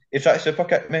balls. shin. He tried to super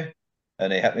kick me,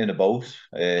 and he hit me in the balls.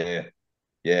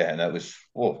 Yeah, and it was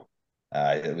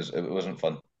it wasn't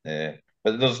fun.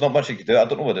 But there's not much you could do. I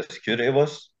don't know what the security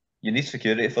was. You need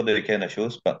security for the kind of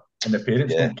shows, but And the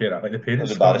parents yeah, don't care. Like the it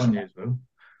was parents start on embarrassing. you as well.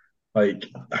 Like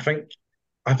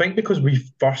I think because we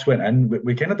first went in,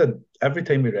 we kind of did every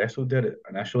time we wrestled there.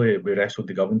 Initially, we wrestled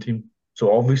the Govan team,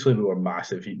 so obviously we were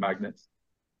massive heat magnets.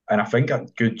 And I think a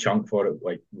good chunk for it,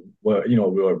 like, we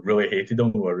were really hated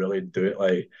on, we were really do it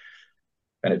like,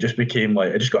 and it just became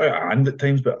like it just got out of hand at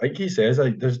times. But like he says,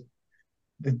 like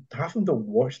half of them that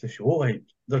watch the show, like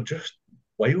they're just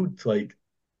wild, like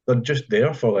they're just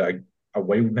there for like a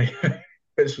wild night.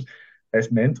 it's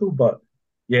it's mental, but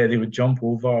yeah, they would jump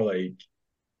over like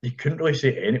you couldn't really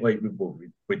say any like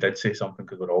we did say something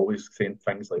because we're always saying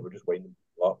things like we're just winding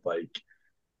people up, like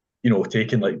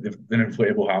taking like the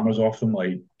inflatable hammers off them,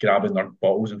 like grabbing their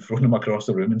bottles and throwing them across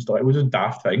the room and stuff. It was just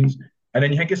daft things. And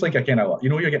then you think it's like a kind of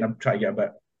you're getting them try to get a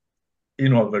bit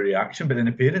of a reaction, but then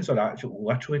the parents are actually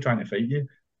literally trying to fight you.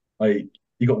 Like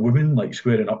you got women like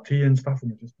squaring up to you and stuff,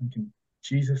 and you're just thinking,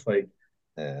 Jesus, like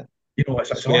Yeah, it's our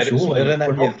show. Like swearing we're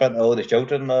at you in not front of all the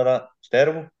children and all that. It's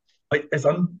terrible. like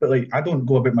but like I don't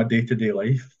go about my day to day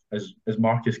life as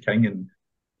Marcus King and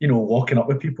walking up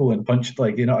with people and punched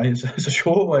like it's a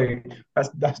show like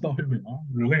that's not who we are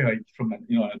really like from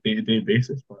on a day to day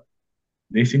basis. But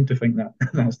they seem to think that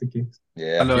that's the case.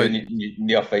 Yeah, I a know few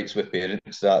near fights with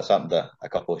parents. That's happened a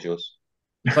couple of shows.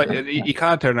 it's like you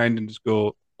can't turn around and just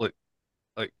go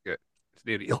it's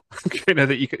the real kind of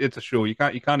that it's a show. You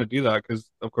can't do that because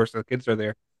of course the kids are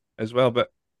there as well. But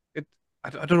it I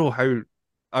don't know how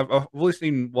I've only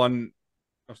seen one.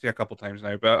 I've seen a couple times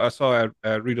now, but I saw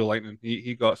Rudo Lightning.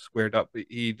 He got squared up.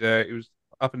 He was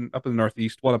up in the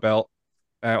northeast, won a belt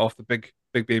off the big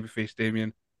baby face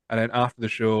Damien, and then after the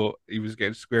show he was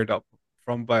getting squared up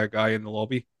from by a guy in the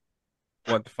lobby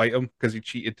wanting to fight him because he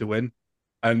cheated to win.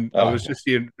 And I was Oh, just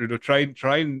seeing Rudo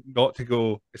trying not to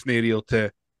go. It's not real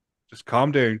to just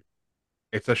calm down.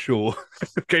 It's a show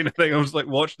kind of thing. I was like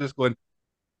watching this going,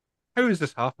 how is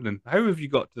this happening? How have you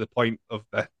got to the point of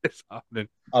this happening?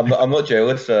 I'm not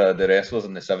jealous. The wrestlers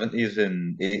in the 70s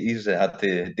and 80s that had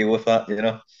to deal with that.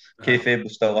 Kayfabe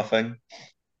was still a thing.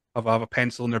 Have a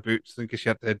pencil in their boots in case you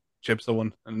had to chip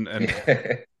someone and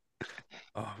Yeah.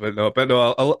 oh, but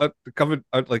no,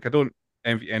 I don't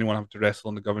envy anyone having to wrestle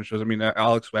on the Govan shows. I mean,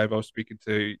 Alex Webb, I was speaking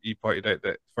to, he pointed out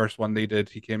that the first one they did,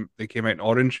 they came out in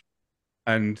orange,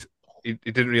 and he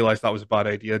didn't realize that was a bad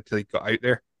idea until he got out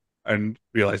there and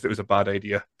realized it was a bad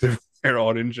idea to wear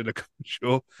orange in a Govan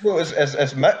show. Well,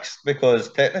 it's mixed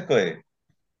because technically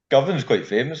Govan's quite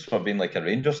famous for being like a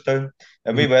Rangers town,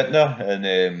 and we Mhm. went there,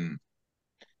 and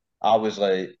I was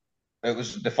like, it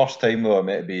was the first time we were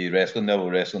meant to be wrestling there. We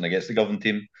were wrestling against the Govan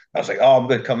team. I was like, oh, I'm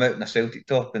going to come out in a Celtic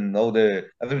top, and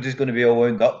everybody's going to be all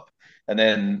wound up. And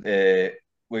then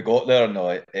we got there, and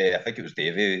I think it was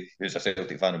Davey, who's a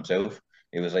Celtic fan himself.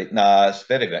 He was like, nah, it's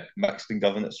very mixed in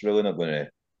Govan. It's really not going to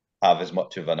have as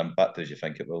much of an impact as you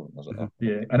think it will. I was like, Mhm. oh,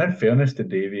 Yeah, and in fairness to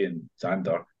Davy and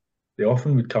Xander, they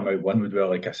often would come out. One would wear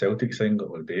like a Celtic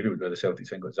singlet, or Davy would wear the Celtic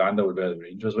singlet. Xander would wear the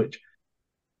Rangers, which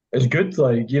is good.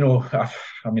 Like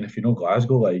I mean, if you know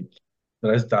Glasgow, like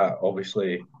there is that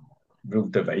obviously real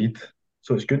divide.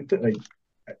 So it's good to like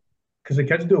because the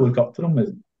kids do look up to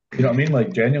them. You know what I mean?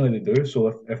 Like genuinely they do.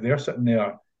 So if they're sitting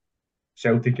there,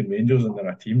 Celtic and Rangers, and they're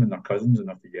a team and they're cousins and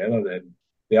they're together, then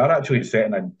they are actually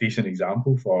setting a decent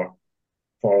example for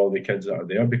all the kids that are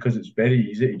there, because it's very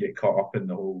easy to get caught up in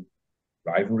the whole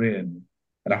rivalry, and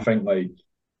I Mhm. think, like,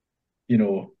 you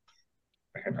know,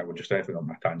 I would just anything on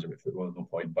my tangent with football, no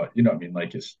point. But you know what I mean?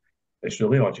 Like it's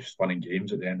really all just fun and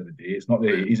games at the end of the day. It's not the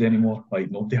 80s anymore. Like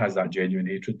nobody has that genuine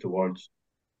hatred towards,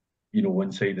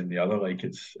 one side and the other. Like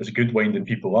it's good winding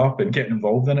people up and getting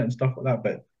involved in it and stuff like that.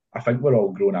 But I think we're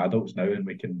all grown adults now, and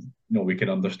we can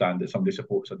understand that somebody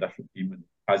supports a different team and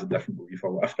has a different belief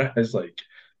or whatever it is. Like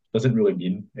doesn't really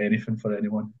mean anything for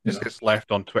anyone, you Just know. gets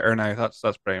left on Twitter now. That's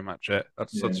pretty much it.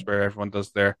 That's Yeah. where everyone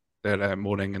does their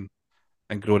moaning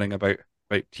and groaning about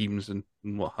teams and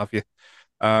what have you.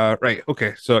 Right.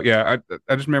 Okay. So yeah,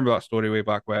 I just remember that story way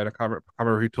back when. Can't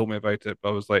remember who told me about it, but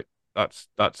I was like,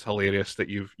 that's hilarious that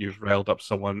you've riled up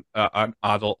someone, an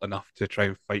adult enough to try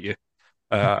and fight you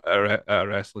at a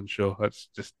wrestling show. That's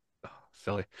just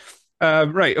silly.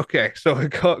 Right. Okay. So I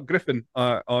got Griffin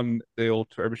on the old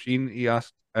Twitter machine. He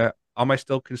asked, "Am I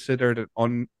still considered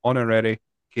an honorary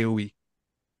KoE?"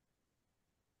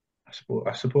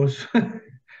 I suppose.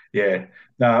 Yeah.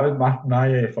 No,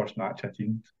 my first match I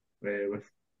teamed with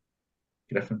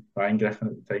Ryan Griffin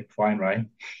at the time, Flying Ryan.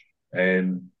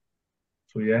 Um,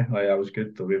 so yeah, like, I was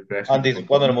good. We've wrestled And he's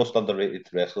before one of the Tottenham. most underrated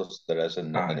wrestlers there is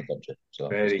in the Aye, country. So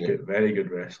it's great. very good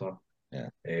wrestler. Yeah.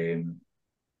 Um,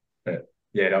 but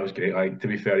yeah, that was great. Like to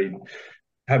be fair, me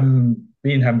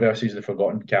and him versus the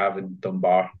Forgotten Cav in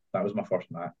Dunbar. That was my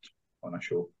first match on a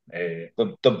show.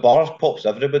 The bar pops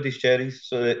everybody's cherries,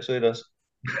 so he does.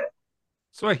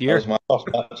 So I That hear. was my first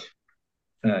match.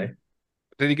 Aye.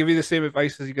 Did he give you the same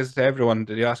advice as he gives to everyone?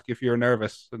 Did he ask you if you were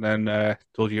nervous and then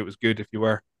told you it was good if you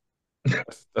were?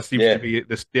 That seems to Yeah. be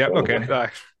this. Yeah, okay.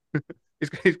 Probably.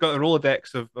 He's got a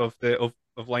Rolodex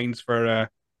of lines for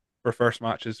first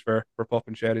matches for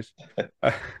popping cherries.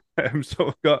 Uh, so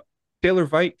we've got Taylor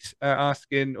Veit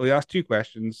asking. Well, he asked two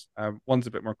questions. One's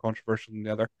a bit more controversial than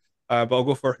the other. But I'll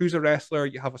go for who's a wrestler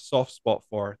you have a soft spot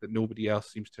for that nobody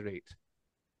else seems to rate.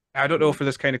 I don't know for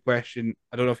this kind of question.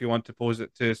 I don't know if you want to pose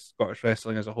it to Scottish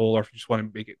wrestling as a whole, or if you just want to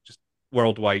make it just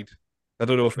worldwide. I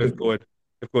don't know if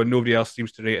going nobody else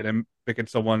seems to rate it and picking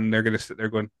someone, they're going to sit there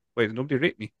going, "Wait, did nobody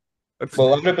rate me?" That's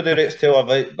Well, everybody rates Taylor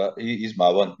White, but he's my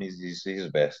one. He's the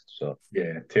best. So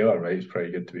Yeah, Taylor Wright's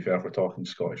pretty good, to be fair, if we're talking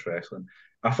Scottish wrestling.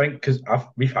 I think because I've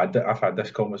had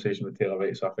this conversation with Taylor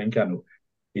Wright, so I think I know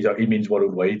he means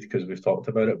worldwide because we've talked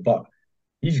about it. But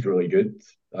he's really good.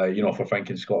 If we're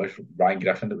thinking Scottish, Ryan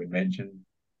Griffin that we mentioned,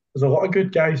 there's a lot of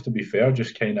good guys, to be fair,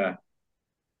 just kind of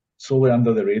solely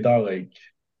under the radar, like,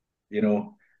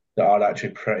 that are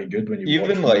actually pretty good when you watch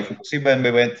even them. like see when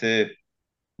we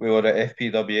were at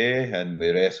FPWA and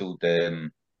we wrestled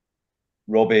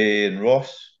Robbie and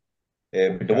Ross,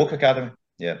 the Woke Academy.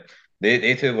 Yeah,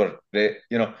 they two were great.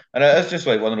 And it is just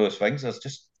like one of those things. There's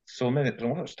just there's so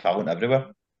much talent everywhere.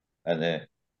 And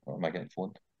what am I getting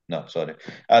phoned? No, sorry.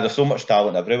 There's so much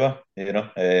talent everywhere,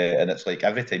 and it's like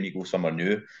every time you go somewhere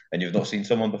new and you've not seen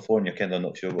someone before and you're kind of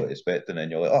not sure what to expect, and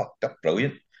then you're like, oh, that's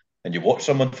brilliant. And you watch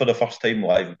someone for the first time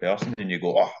live in person and you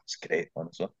go, oh, it's great,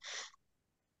 honestly.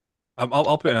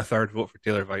 I'll put in a third vote for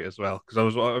Taylor Veit as well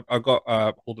because I got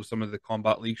hold of some of the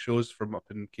Combat League shows from up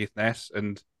in Caithness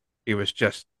and he was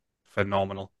just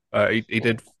phenomenal. He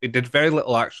did very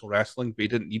little actual wrestling, but he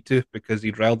didn't need to because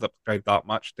he'd riled up the crowd that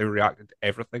much. They reacted to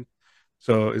everything.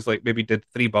 So it's like maybe did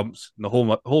three bumps in the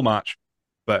whole match,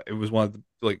 but it was one of the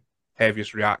like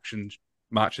heaviest reaction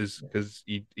matches because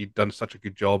he'd done such a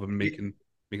good job of He, making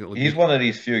it look he's good. one of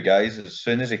these few guys, as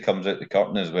soon as he comes out the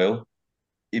curtain as well,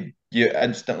 he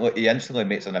instantly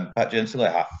makes an impact. You instantly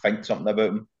have to think something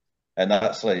about him, and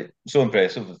that's like so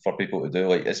impressive for people to do.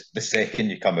 Like it's the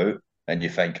second you come out and you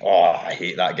think, "Oh, I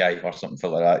hate that guy" or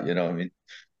something like that. You know what I mean?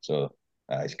 So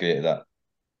it's great at that.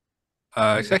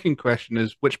 Yeah. Second question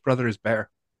is which brother is better?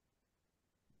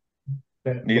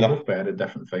 We're Neither. both better at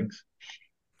different things,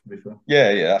 to be fair.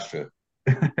 Yeah, that's true.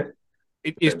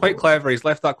 He's Depends quite what we clever. He's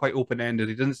left that quite open ended.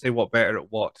 He didn't say what better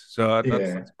at what, so Yeah.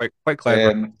 that's quite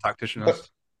clever Um, tactician. but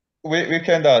we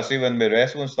kind of see when we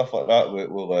wrestle and stuff like that.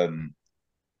 We'll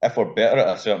if we're better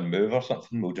at a certain move or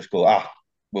something, we'll just go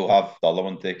we'll have the other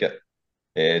one take it.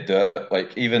 Do it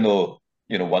like even though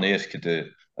one of us could do.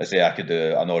 I say I could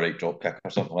do an alright drop kick or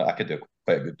something like that. I could do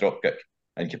quite a good drop kick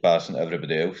in comparison to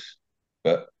everybody else.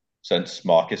 But since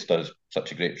Marcus does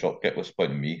such a great drop kick, what's the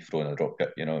point of me throwing a drop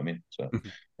kick? You know what I mean? So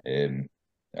um,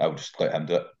 I'll just let him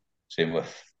do it. Same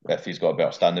with if he's got a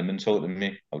better standing moonsault than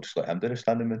me, I'll just let him do the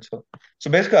standing moonsault. So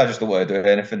basically, I just don't want to do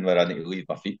anything where I need to leave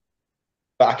my feet,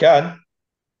 but I can.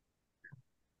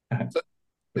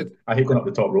 I hate going up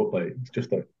the top rope. Like it's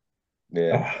just like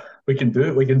Yeah. we can do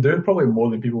it. We can do it probably more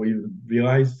than people even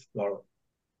realise. Or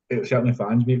certainly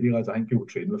fans may realise. I think people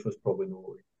train with us probably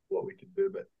know what we can do.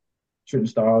 But shooting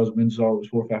stars, moonsaults,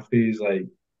 450s, like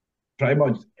pretty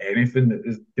much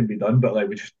anything can be done. But like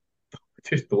we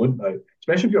just don't. Like,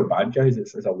 especially if you're bad guys,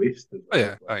 it's a waste as Oh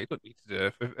well. yeah, you don't need to do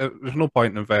it. There's no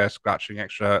point in scratching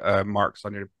extra marks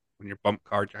on your bump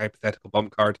card, your hypothetical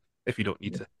bump card, if you don't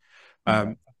need Yeah, to.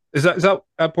 yeah. Is that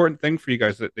an important thing for you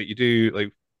guys that you do,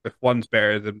 like if one's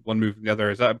better than one move than the other?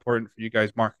 Is that important for you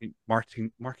guys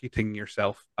marketing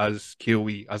yourself as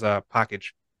KoE as a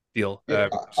package deal? Yeah,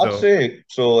 I'd So say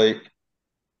so. Like,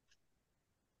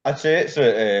 I'd say it's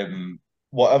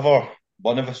whatever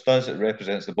one of us does, it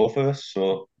represents the both of us.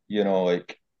 So,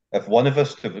 like if one of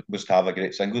us was to have a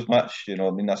great singles match, I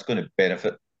mean, that's going to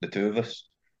benefit the two of us.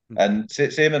 And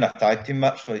same in a tag team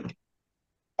match. Like,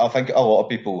 I think a lot of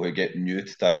people who get new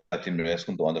to tag team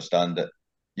wrestling don't understand that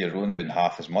you're only doing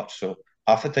half as much. So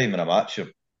half the time in a match, you're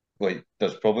like,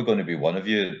 there's probably going to be one of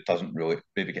you that doesn't really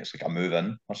maybe gets like a move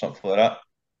in or something like that,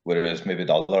 whereas maybe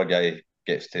the other guy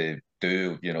gets to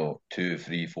do 2,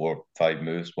 3, 4, 5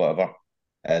 moves, whatever,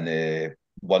 and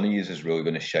one of you is really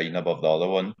going to shine above the other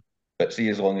one. But see,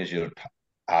 as long as you're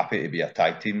happy to be a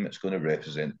tag team, it's going to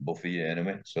represent both of you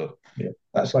anyway. So Yeah,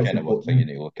 that's that's why it's kind of one thing you important.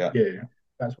 need to look at. Yeah,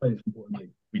 that's why it's important. Like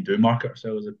we do market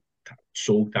ourselves as a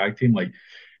sole tag team. Like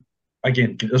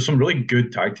again, there's some really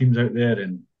good tag teams out there,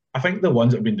 and I think the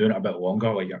ones that have been doing it a bit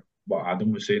longer, like what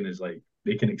Adam was saying, is like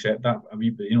they can accept that a wee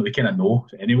bit. They kind of know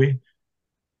anyway.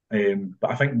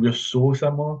 But I think we're so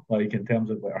similar, like in terms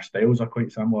of like our styles are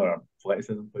quite similar, our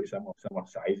athleticism quite similar, similar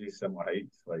sizes, similar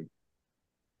heights, like.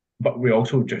 But we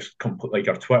also just complete like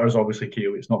our Twitter's obviously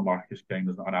KO. It's not Marcus King.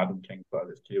 There's not an Adam King Twitter.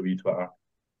 It's KOE Twitter.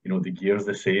 The gear's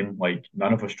the same. Like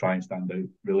none of us try and stand out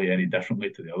really any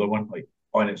differently to the other one. Like,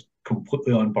 and it's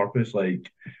completely on purpose.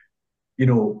 Like,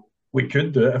 we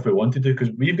could do it if we wanted to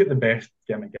because we've got the best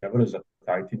gimmick ever as a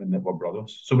tag team and that we're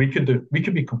brothers. So we could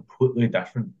be completely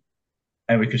different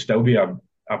and we could still be a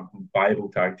viable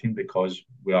tag team because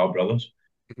we are brothers.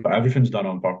 But everything's done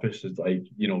on purpose. It's like,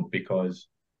 because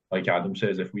like Adam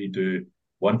says, if we do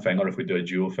one thing or if we do a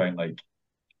duo thing, like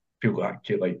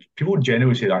people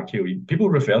genuinely say that KOE. People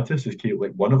refer to us as KOE.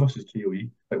 Like one of us is KOE.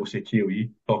 Like we'll say KOE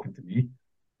talking to me,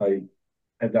 like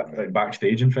at that like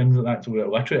backstage and things like that. So we're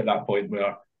literally at that point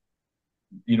where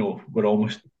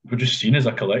we're just seen as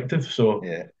a collective. So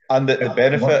Yeah, and the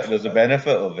benefit there's a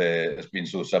benefit of it's being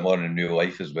so similar in real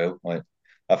life as well. Like,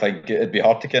 I think it'd be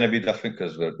hard to kind of be different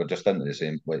because we're just into the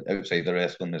same, like outside the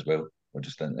wrestling as well. We're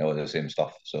just into all the same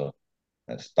stuff. So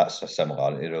that's a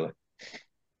similarity, really.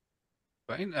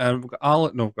 fine. We've got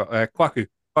Alan, no, we've got Kwaku.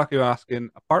 Kwaku asking,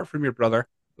 apart from your brother,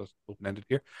 that's open ended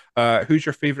here. Who's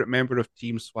your favorite member of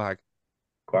Team Swag?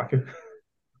 Quacker,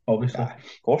 obviously. Yeah,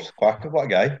 of course, Quacker, what a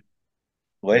guy,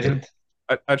 legend.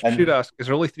 I should And ask, is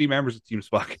there only 3 members of Team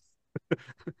Swag?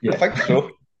 I think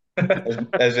so.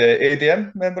 Is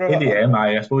ADM member of it? ADM,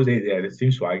 I suppose ADM, the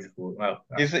team swags. Well,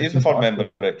 He's the first member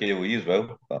of KOE as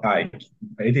well. But... Aye,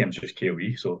 ADM's just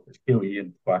KOE, so it's KOE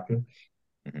and Quacker.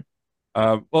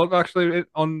 Well, actually,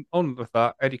 on with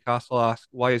that, Eddie Castle asked,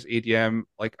 why is ADM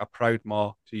like a proud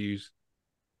maw to use?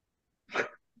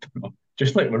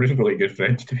 Just like we're just really good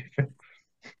friends, to be fair.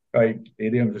 Like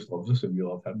ADM just loves us and we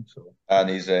love him. So and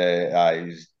he's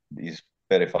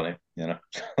very funny, yeah,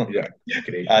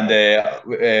 great. And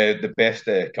the best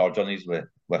car journeys with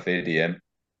ADM.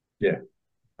 Yeah,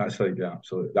 that's like yeah.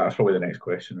 So that's probably the next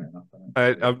question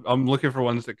right now. I'm looking for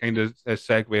ones that kind of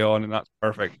segue on, and that's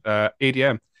perfect.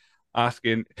 ADM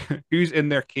asking, who's in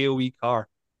their KoE car?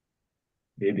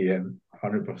 ADM,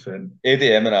 100%.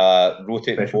 ADM and a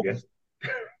rotating Special fourth. guest.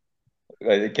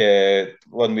 Like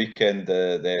one weekend,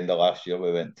 the end of last year,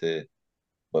 we went to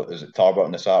what was it, Tarbert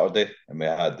on the Saturday, and we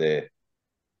had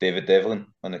David Devlin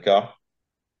on the car,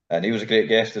 and he was a great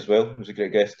guest as well. He was a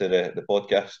great guest to the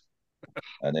podcast.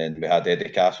 And then we had Eddie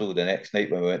Castle the next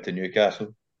night when we went to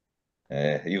Newcastle.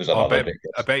 He was another big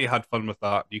guest. I bet you had fun with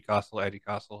that Newcastle, Eddie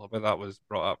Castle. I bet that was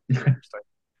brought up.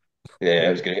 Yeah,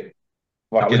 it was great.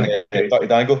 Working Dirty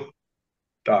Dango.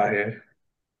 That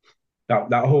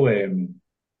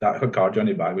whole car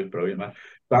journey bag was brilliant, man.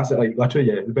 That's it, like literally,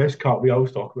 yeah, the best car. We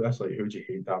always talk about this, like who would you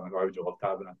hate having a car, who would you love to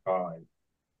have in a car? Like,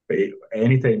 but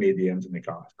anytime ADM's in the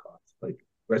car, it's class. Like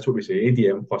that's what we say,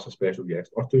 ADM plus a special guest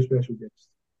or 2 special guests,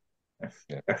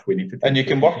 if we need to. And you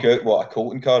can work out what a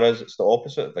Colton car is. It's the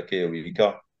opposite of a KoE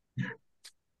car.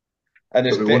 And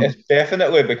it's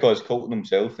definitely because Colton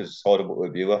himself is horrible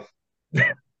to be with.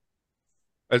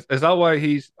 Is that why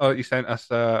he sent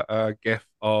us a gif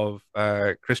of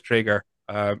Chris Traeger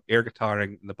air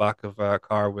guitaring in the back of a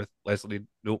car with Leslie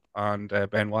Knope and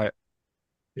Ben Wyatt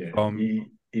Yeah, from.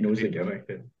 he knows the gimmick.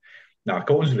 Nah,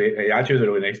 Colton's he actually was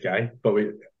a really nice guy, but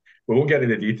we won't get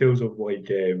into the details of like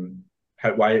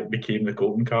why it became the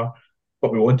Colton car.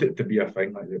 But we want it to be a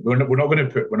thing. Like we're not going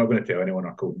to tell anyone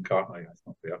our Colton car. Like that's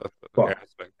not fair. Okay, But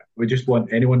that's fine. we just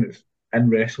want anyone that's in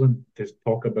wrestling to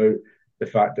talk about the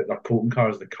fact that their Colton car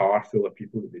is the car full of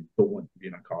people that they don't want to be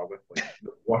in a car with. Like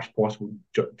the worst possible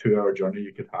 2 hour journey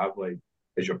you could have, like,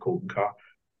 is your Colton car.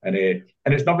 And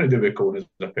it's nothing to do with Colton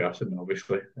as a person,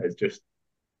 obviously.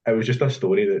 It was just a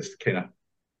story that's kind of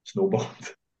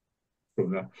snowballed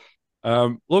from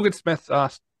there. Logan Smith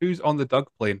asked, "Who's on the Doug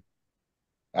plane?"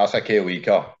 That's a KoE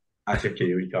car. That's a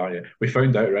KoE car, yeah. We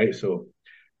found out, right? So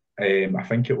I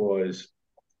think was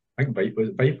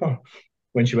it Viper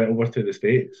when she went over to the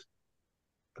States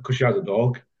because she has a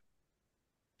dog,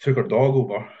 took her dog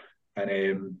over,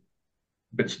 and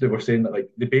but they were saying that like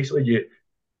they basically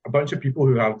a bunch of people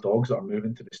who have dogs that are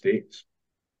moving to the States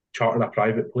charter a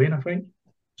private plane, I think.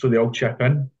 So they all chip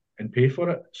in and pay for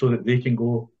it so that they can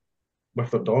go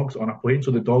with their dogs on a plane.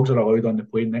 So the dogs are allowed on the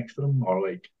plane next to them, or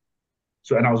like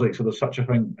so. And I was like, so there's such a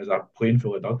thing as a plane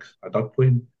full of dogs, a dog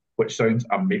plane, which sounds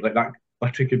amazing. Like that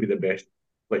literally could be the best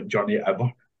like journey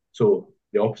ever. So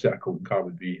the opposite of Colton car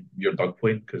would be your dog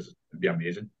plane because it'd be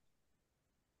amazing.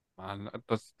 Man,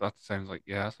 that sounds like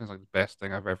that sounds like the best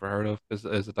thing I've ever heard of is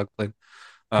a Doug plane.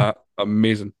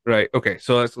 Amazing. Right. Okay.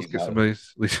 So let's get some of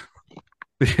these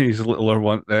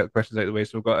littler questions out of the way.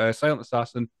 So we've got Silent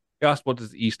Assassin. He asked, "What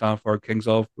does the E stand for?" Kings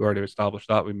of. We already established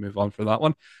that. We move on for that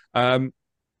one.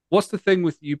 What's the thing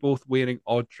with you both wearing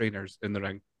odd trainers in the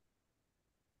ring?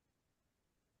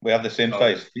 We have the same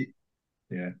size feet.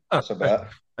 Yeah, that's about it.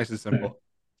 Nice and simple.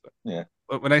 Yeah.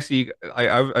 But when I see,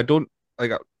 I don't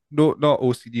like no not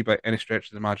OCD by any stretch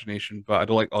of the imagination, but I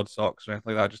don't like odd socks or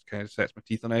anything like that. It just kind of sets my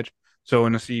teeth on edge. So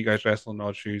when I see you guys wrestle in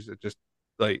odd shoes, it just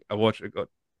like I watch it.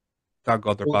 Thank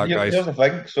God they're Well, bad guys. here's the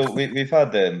thing. So we've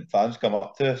had fans come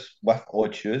up to us with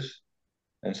odd shoes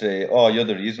and say, "Oh, you're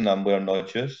the reason I'm wearing odd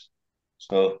shoes."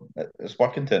 So it's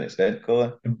working to an extent,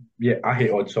 Colin. Yeah, I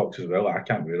hate odd socks as well. I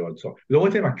can't wear odd socks. The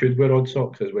only time I could wear odd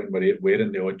socks is when we're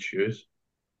wearing the odd shoes.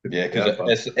 Yeah,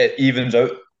 because it evens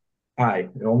out. Aye,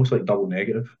 almost like double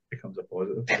negative becomes a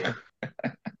positive. So.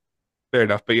 Fair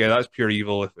enough, but yeah, that's pure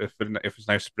evil. If it's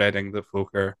now spreading that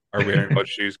folk are wearing odd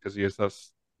shoes because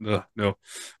that's no.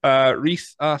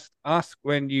 Reese ask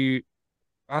when you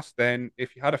asked then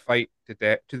if you had a fight to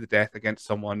the death against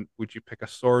someone, would you pick a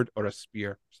sword or a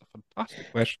spear? It's a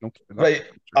fantastic question. Right,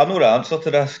 I know the answer to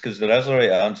this because there is a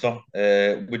right answer.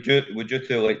 Would you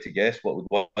two like to guess what would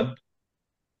win?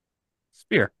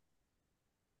 Spear.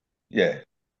 Yeah.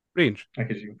 Range.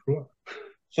 Because you can throw it.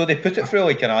 So they put it through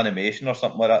like an animation or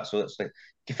something like that. So it's like you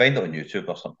can find it on YouTube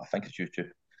or something. I think it's YouTube.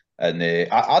 And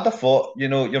I'd have thought,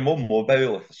 you're more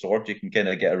mobile with a sword. You can kind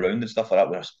of get around and stuff like that.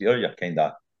 With a spear, you're kind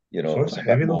of, Swords it's a are bit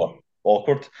heavy, more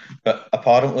awkward. But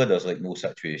apparently, there's like no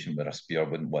situation where a spear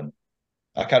wouldn't win.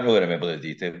 I can't really remember the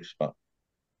details, but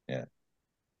yeah.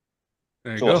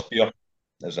 There you So go. a spear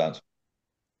is the answer.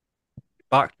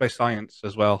 Backed by science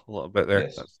as well, a little bit there.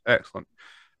 Yes. That's excellent.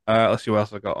 Let's see what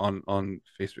else I got on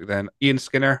Facebook then. Ian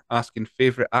Skinner asking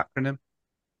favorite acronym.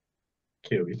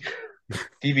 KoE.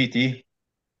 TBT.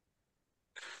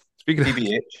 Speaking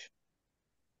TBH.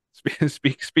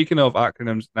 Speaking of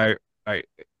acronyms now, right,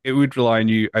 it would rely on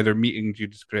you either meeting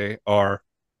Judas Gray or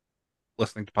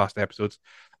listening to past episodes.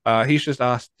 He's just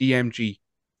asked DMG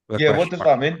with a Yeah, question what does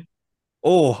mark. that mean?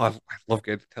 Oh, I love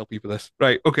getting to tell people this.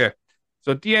 Right, okay.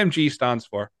 So DMG stands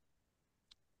for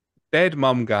Dead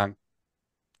Mum Gang,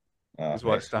 is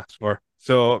what it Nice. stands for.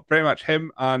 So pretty much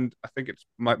him and I think it's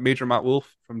Major Matt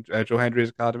Wolf from Joe Hendry's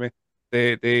Academy.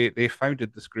 They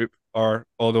founded this group, or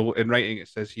although in writing it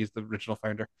says he's the original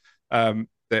founder.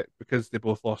 That because they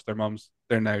both lost their mums,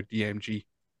 they're now DMG.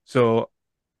 So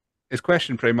his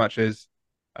question pretty much is,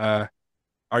 are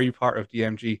you part of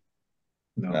DMG?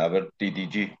 No. Nah, we're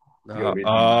DDG.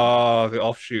 The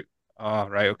offshoot. Ah,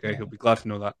 right, okay. He'll be glad to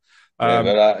know that. Yeah,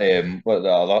 we're at what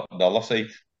the other side.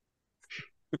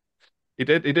 He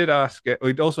did ask.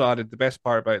 He'd also added the best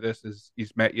part about this is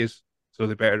he's met yous, so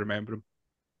they better remember him.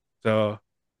 So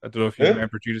I don't know if you Who?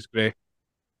 remember Judas Gray.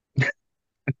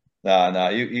 Nah,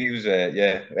 he was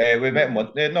yeah. We met him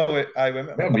one. No, we met Met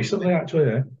him him recently, actually,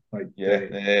 yeah. Like,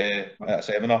 at a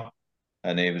seminar,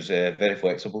 and he was very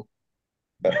flexible.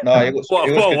 But no, he What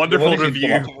was a good. wonderful You've only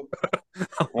seen so much review. of him.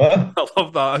 What? I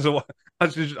love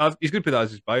that. He's going to put that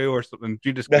as his bio or something.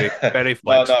 Judas Gray, very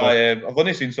No, flexible. I've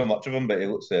only seen so much of him, but he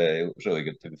looks really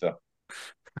good, to be fair.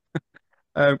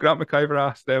 Grant McIver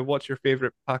asked, "What's your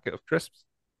favorite packet of crisps?"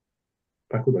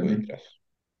 Pickled onion.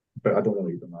 but I don't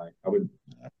really eat them.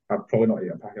 I'd probably not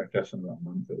eat a packet of crisps in about a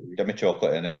month at least. Give me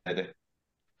chocolate any day.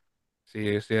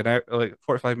 See, now like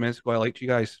 45 minutes ago, I liked you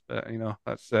guys, but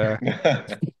that's the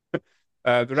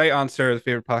right answer. The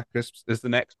favorite pack of crisps is the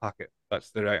next packet.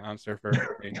 That's the right answer for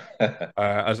me.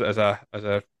 As a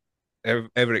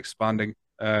ever expanding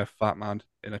fat man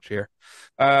in a chair.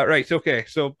 Right, okay.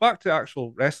 So back to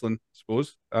actual wrestling, I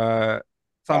suppose. Sammy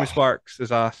Ah, Sparks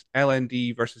is asked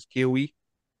LND versus KoE.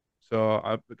 So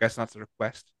I guess that's a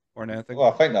request more than anything.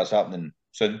 well, I think that's happening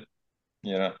soon.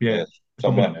 Yeah, it's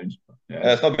not been Somewhere. announced, but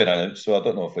yeah, It's not been announced, so I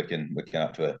don't know if we can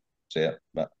actually say it,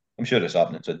 but I'm sure it's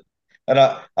happening soon. And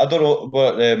I don't know,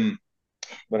 but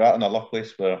we're at another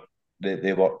place where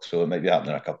they work, so it might be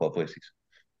happening in a couple of places.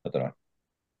 I don't know.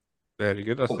 Very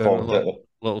good. That's Look a forward to it, little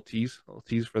though. little tease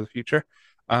for the future.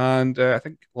 And I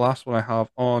think the last one I have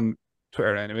on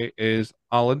Twitter anyway is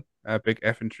Alan, Big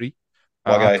F and Tree,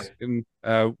 What guy? asking,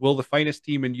 will the finest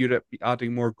team in Europe be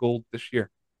adding more gold this year?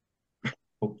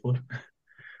 hopefully.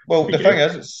 Well, But the yeah, thing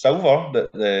is, it's silver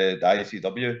that the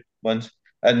ICW wins,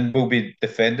 and we'll be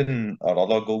defending our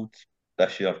other gold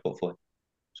this year, hopefully.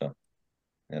 So,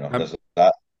 Um, there's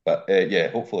that. But yeah,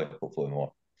 hopefully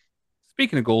more.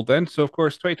 Speaking of gold, then, so of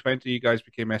course, 2020, you guys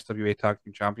became SWA Tag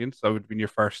Team Champions. That would have been your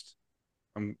first,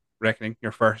 I'm reckoning,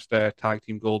 your first tag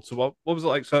team gold. So what was it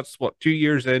like? So that's what, 2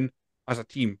 years in as a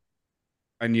team,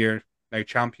 and you're now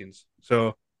champions.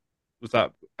 So was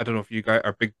that, I don't know if you guys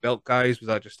are big belt guys. Was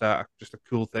that just a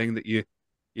cool thing that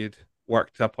you'd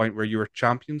worked to a point where you were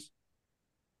champions?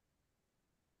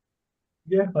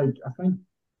 yeah, like I think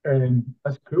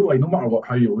that's cool. Like no matter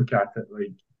how you look at it,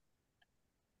 like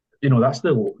that's the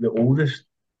oldest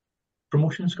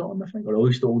promotion in Scotland, I think, or at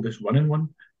least the oldest running one.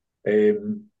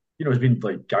 It's been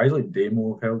like guys like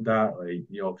Damo have held that, like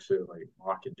obviously like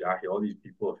Mark and Jackie, all these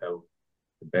people have held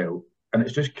the belt, and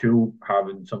it's just cool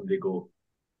having somebody go,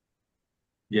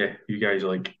 yeah, you guys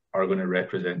like are going to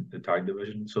represent the tag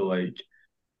division. So like,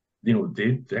 the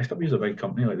SW is a big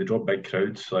company, like they draw big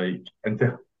crowds, like, and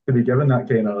to be given that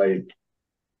kind of like,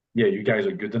 yeah, you guys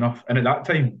are good enough. And at that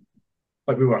time,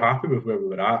 like we were happy with where we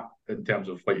were at in terms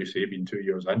of, like you say, being 2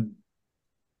 years in.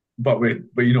 But we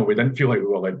didn't feel like we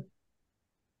were like,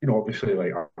 obviously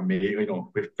like amazing.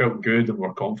 We felt good and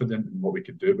we're confident in what we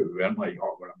could do, but we weren't like,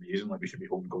 oh, we're amazing. Like we should be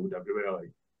holding gold everywhere.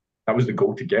 Like that was the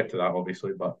goal to get to that,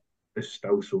 obviously. But it's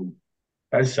still so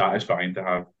it's satisfying to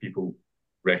have people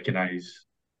recognize,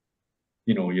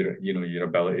 your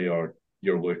ability or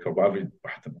your look or whatever.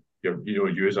 I don't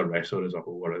know, you as a wrestler as a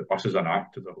whole, or us as an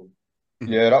act as a whole. Mhm.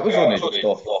 Yeah, that was only just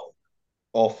off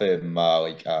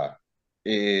like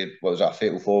what was that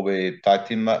Fatal Four Way tag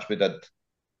team match we did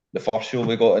the first show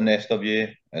we got in the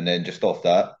SWA, and then just off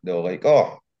that they were like,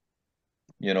 oh,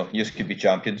 you could be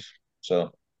champions.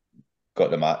 So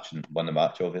got the match and won the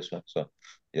match, obviously. So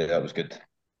yeah, that was good.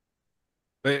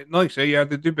 But like I say, yeah,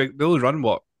 they do big. They only run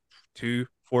what 2 to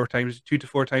 4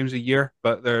 times a year,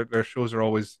 but their shows are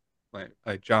always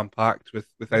like jam packed with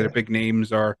either Yeah. big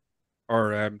names or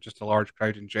just a large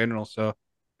crowd in general. So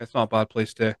it's not a bad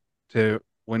place to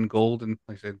win gold. And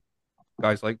like I said,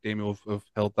 guys like Damien have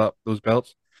held up those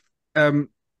belts. Um,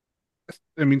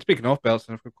 I mean, speaking of belts,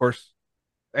 and of course,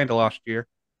 end of last year,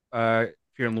 Fear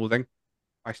and Loathing,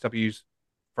 ICW's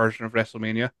version of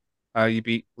WrestleMania, you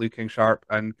beat Liu King Sharp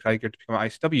and Krieger to become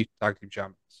ICW Tag Team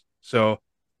Champions. So at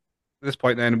this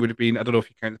point, then, it would have been, I don't know if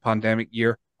you count the pandemic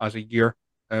year as a year,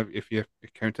 if you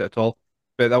count it at all,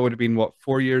 but that would have been what,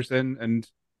 4 years in, and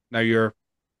now you're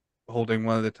holding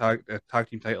one of the tag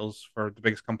team titles for the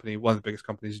biggest company, one of the biggest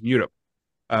companies in Europe.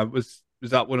 Was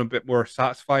that one a bit more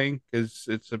satisfying because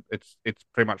it's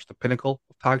pretty much the pinnacle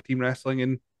of tag team wrestling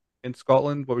in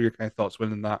Scotland? What were your kind of thoughts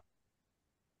winning that?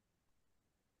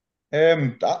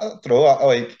 I don't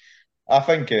know. I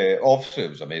think obviously it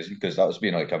was amazing because that has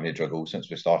been like a major goal since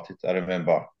we started. I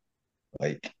remember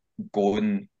like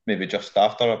going maybe just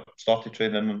after I started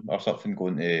training or something,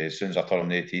 going to as soon as I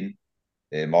turned 18.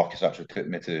 Marcus actually took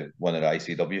me to one of the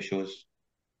ICW shows,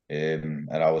 and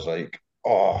I was like,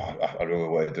 "Oh, I really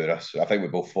want to do this." I think we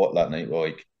both thought that night, we're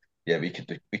like, "Yeah, we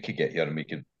could get here and we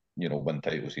could, win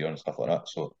titles here and stuff like that."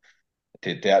 So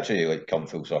to actually like come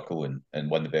full circle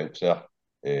and win the belts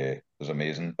there was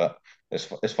amazing. But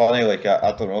it's funny, like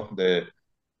I don't know, the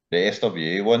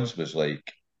SWA ones was like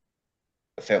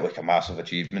it felt like a massive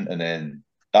achievement, and then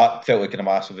that felt like a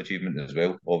massive achievement as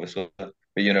well, obviously. But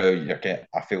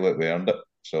I feel like we earned it.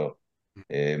 So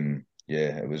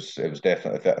yeah, it was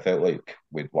definitely it felt like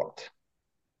we'd worked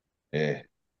uh,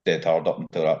 dead hard up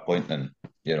until that point, and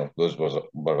those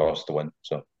were us to win.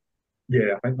 So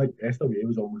Yeah, I think like SWA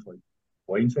was almost like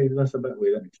blindsided us a bit. We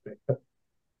didn't expect it,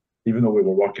 even though we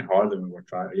were working hard and we were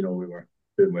trying. We were.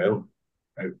 doing well.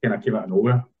 It kind of came out of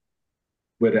nowhere.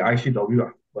 Where at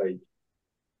ICW, like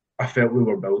I felt we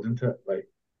were building to it, like,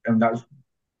 and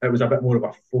it was a bit more of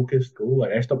a focused goal.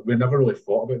 Like SW, we never really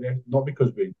thought about it, not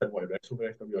because we didn't want to wrestle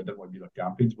for SW, or didn't want to be their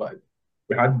champions, but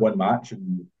we had one match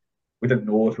and we didn't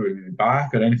know if we would be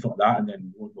back or anything like that. And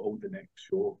then lo and behold, the next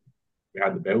show we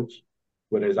had the belts.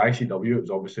 Whereas ICW, it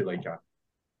was obviously like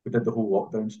we did the whole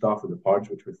lockdown stuff with the purge,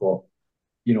 which we thought,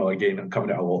 again, coming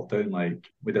out of lockdown,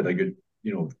 like we did a good,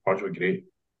 the purge were great.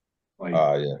 Like,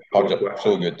 yeah,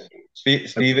 so good.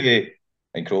 Stevie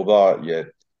and Crowbar, yeah,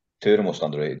 two of the most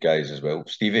underrated guys as well.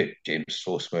 Stevie James,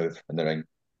 so smooth in the ring.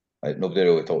 Like nobody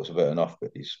really talks about it enough,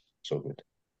 but he's so good.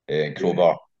 And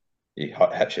Crowbar, he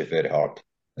hits you very hard.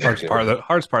 Hardest part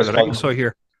of the ring, so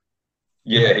here.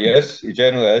 Yeah, he is. He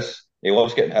generally is. He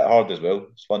loves getting hit hard as well.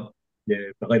 It's fun. Yeah,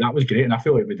 but like that was great, and I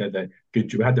feel like we did a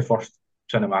good. We had the first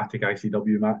cinematic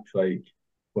ICW match, like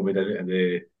when we did it in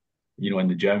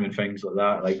the gym and things like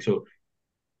that. Like so,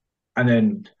 and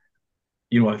then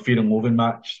a Fear and Loathing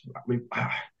match.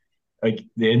 Like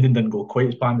the ending didn't go quite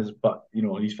as planned but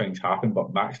these things happen.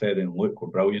 But Maxted and Luke were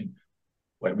brilliant.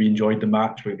 Like we enjoyed the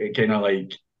match. It kind of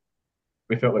like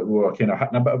we felt like we were kind of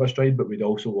hitting a bit of a stride, but we'd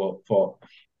also thought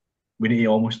we need to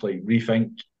almost like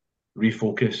rethink,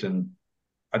 refocus, and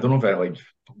I don't know if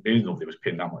maybe nobody was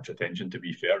paying that much attention, to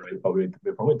be fair, right? But we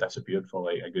probably disappeared for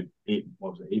like a good 8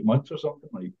 months or something,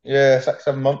 like yeah,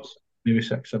 6-7 months, maybe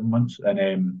 6-7 months,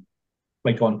 and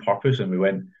like on purpose. And we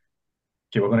went,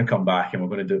 okay, we're going to come back and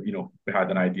we're going to do. We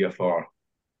had an idea for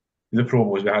the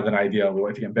promos. We had an idea. We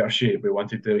wanted to get in better shape. We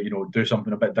wanted to do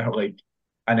something a bit different, like.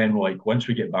 And then like once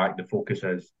we get back, the focus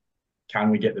is, can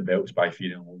we get the belts by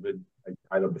Fear and Loathing, like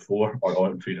either before or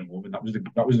on Fear and Loathing? That was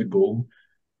the goal.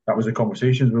 That was the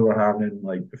conversations we were having,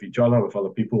 like with each other, with other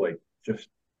people, like just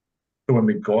so when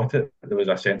we got it, there was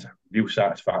a sense of real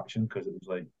satisfaction because it was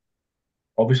like,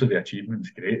 obviously the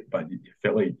achievement's great, but you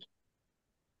felt like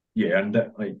you earned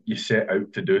it. Like you set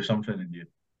out to do something and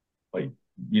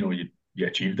you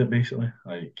achieved it basically.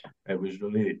 Like it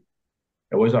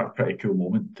was a pretty cool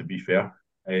moment, to be fair.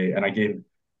 And again,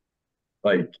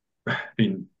 like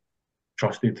being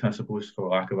trusted, I suppose, for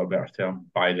lack of a better term,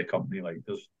 by the company. Like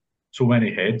there's so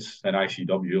many heads in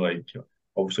ICW. Like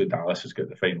obviously Dallas has got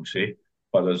the final say,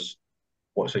 but there's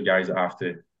lots of guys that have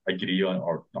to agree on,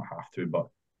 or not have to, but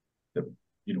that,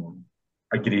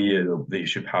 agree they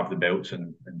should have the belts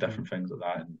and different things like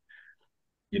that. And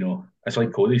it's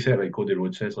like Cody said, like Cody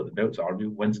Rhodes says, like the belts are real.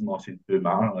 Wins and losses do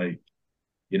matter. Like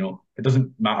it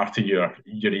doesn't matter to your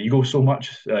ego so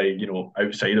much.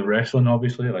 Outside of wrestling,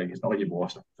 obviously, like it's not like you've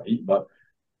lost a fight, but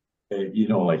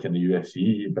like in the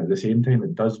UFC. But at the same time,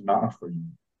 it does matter for you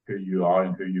who you are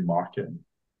and who you market. And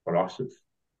for us, it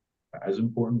is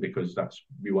important because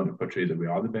we want to portray that we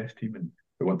are the best team and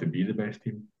we want to be the best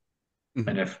team. Mm-hmm.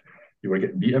 And if you were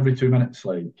getting beat every 2 minutes,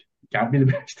 like you can't be the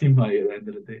best team like at the end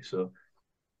of the day. So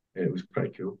it was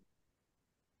pretty cool.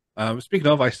 Speaking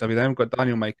of ICW, then we've got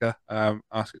Daniel Micah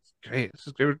asking. Great, this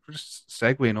is great. We're just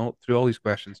segueing through all these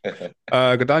questions.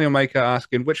 Got Daniel Micah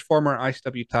asking, which former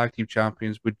ICW tag team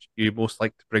champions would you most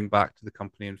like to bring back to the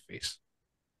company and face?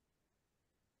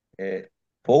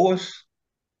 Polos,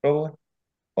 probably.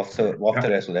 Love to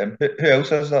wrestle them. Who else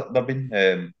has there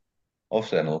been?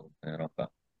 Obviously, I know. But...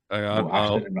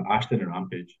 Ashton and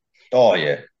Rampage. Oh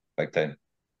yeah, big time.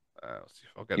 Let's see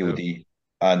if I'll get EOD.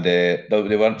 And they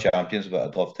weren't champions, but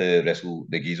I'd love to wrestle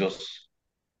the Geezers.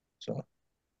 So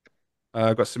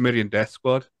I've got Sumerian Death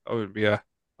Squad. That would be a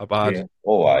bad,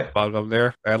 bad one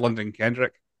there. London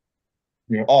Kendrick.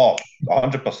 Yeah. Oh,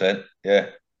 100%. Yeah.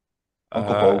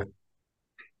 Uncle Paul.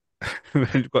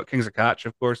 You've got Kings of Catch,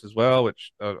 of course, as well,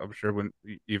 which I'm sure when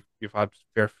you've had a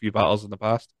fair few battles in the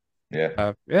past.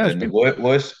 Yeah. And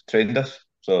Lewis trained us,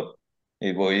 so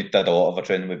he did a lot of our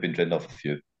training. We've been trained off a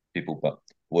few people, but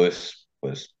Lewis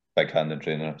was big hand in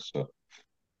training us. So,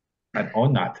 and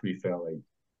on that, to be fair, like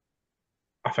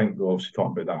I think we're obviously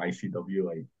talking about that ICW.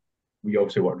 Like we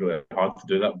obviously worked really hard to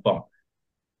do that, but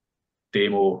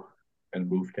Demo and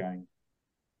Wolfgang,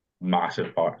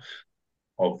 massive parts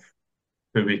of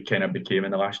who we kind of became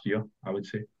in the last year, I would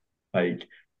say. Like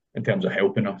in terms of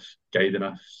helping us, guiding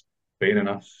us, training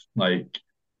us, like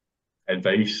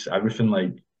advice, everything.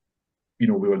 Like we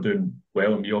were doing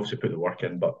well, and we obviously put the work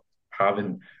in, but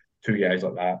having two guys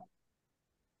like that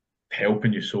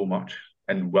helping you so much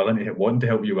and wanting to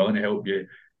help you,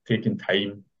 taking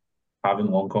time, having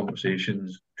long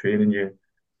conversations, training you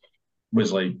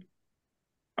was like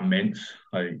immense.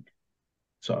 Like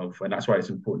sort of, and that's why it's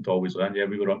important to always learn. Yeah,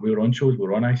 we were on shows, we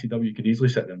were on ICW. You could easily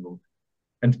sit there and go.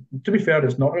 And to be fair,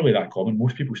 it's not really that common.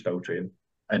 Most people still train,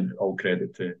 and all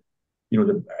credit to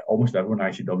almost everyone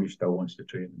in ICW still wants to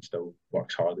train and still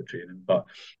works hard at training, but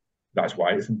that's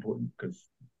why it's important, because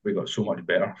we got so much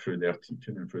better through their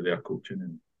teaching and through their coaching,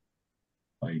 and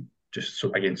like just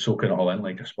so again soaking it all in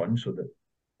like a sponge, so that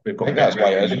we've I got think better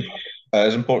that's why guys. it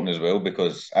is important as well,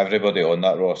 because everybody on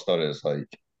that roster is like,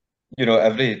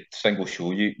 every single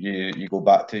show you go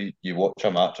back to, you watch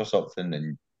a match or something,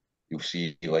 and you'll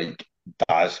see like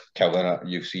Daz killing it.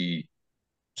 You see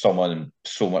someone in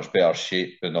so much better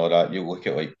shape and all that. You look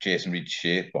at like Jason Reed's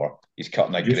shape, or he's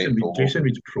cutting a great promo. Jason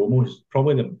Reed's promo is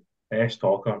probably the best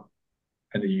talker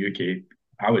in the UK,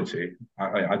 I would say.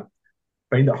 I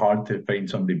find it hard to find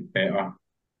somebody better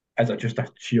as just a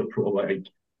sheer pro, like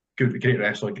good, great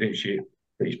wrestler, great shape,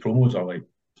 but his promos are like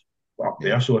up Yeah,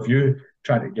 there. So if you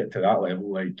try to get to that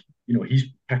level, like he's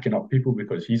picking up people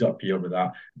because he's up here with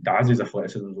that. Daz's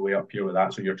athleticism is way up here with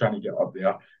that. So you're trying to get up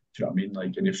there. Do you know what I mean?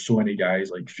 Like, and there's so many guys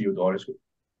like Theodoris,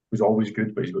 who's always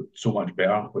good, but he's got so much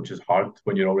better, which is hard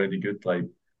when you're already good. Like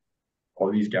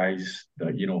all these guys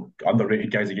that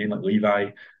underrated guys again, like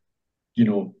Levi. You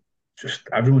know, just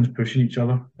everyone's pushing each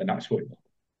other, and that's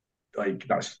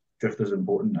just as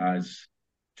important as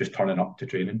just turning up to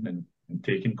training and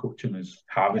taking coaching, as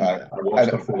having uh, a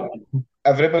roster and full of people.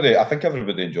 I think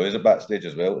everybody enjoys it backstage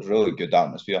as well. It's really good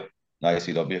atmosphere in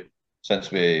ICW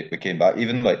since we came back.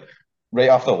 Even like right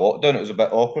after lockdown, it was a bit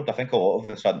awkward. I think a lot of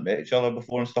us hadn't met each other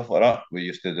before and stuff like that. We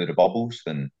used to do the bubbles,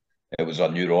 and it was a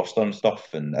new roster and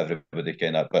stuff, and everybody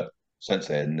kind of. But since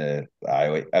then,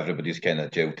 like everybody's kind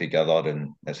of gelled together,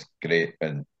 and it's great.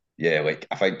 And yeah, like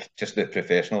I think just the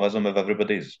professionalism of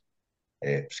everybody's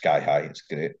sky high. It's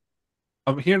great.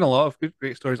 I'm hearing a lot of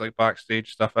great stories like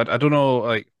backstage stuff. I don't know,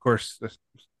 like of course the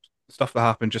stuff that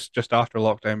happened just after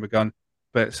lockdown begun,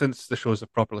 but since the shows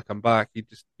have properly come back,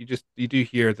 you do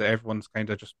hear that everyone's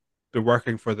kind of just they're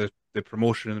working for the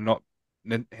promotion and not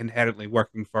inherently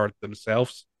working for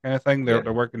themselves kind of thing. They're Yeah.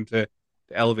 they're working to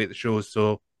elevate the shows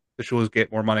so the shows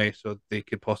get more money so they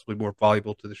could possibly be more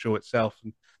valuable to the show itself,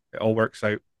 and it all works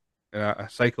out in a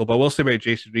cycle. But I will say about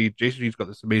Jason Reed, Jason Reed's got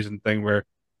this amazing thing where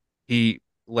he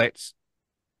lets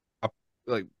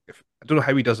if I don't know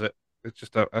how he does it. It's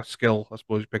just a skill, I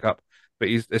suppose, you pick up. But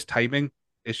his timing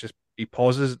is just he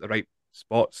pauses at the right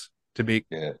spots to make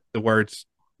Yeah. the words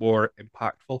more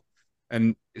impactful.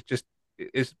 And it's just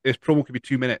his promo could be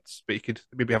 2 minutes, but you could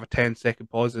maybe have a 10-second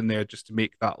pause in there just to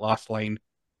make that last line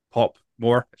pop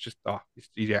more. It's just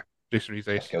yeah, Jason Reed's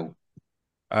That's ace. cool.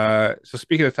 So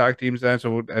speaking of tag teams, then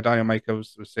Daniel Micah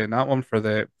was saying that one for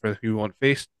who we want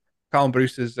face. Callum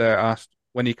Bruce has asked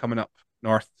when are you coming up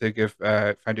north to give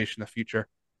Foundation a future,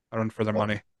 a run for their Well,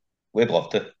 money. we'd love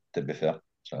to be fair.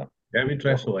 So Yeah, we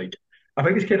dress so like I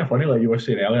think it's kind of funny, like you were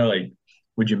saying earlier, like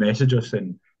would you message us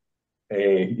and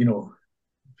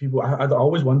people I'd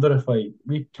always wonder if like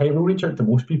we'll reach out to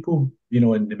most people,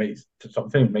 and they might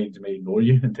sometimes might ignore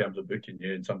you in terms of booking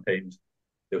you, and sometimes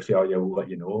they'll say, oh yeah, we'll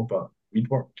let you know, but we'd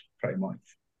work pretty much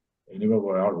anywhere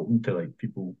we are open to like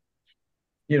people,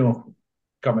 you know,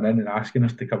 coming in and asking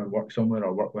us to come and work somewhere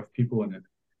or work with people, and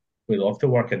we love to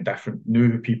work in different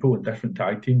new people and different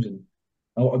tag teams, and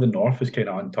a lot of the north is kind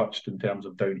of untouched in terms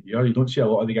of down here. You don't see a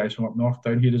lot of the guys from up north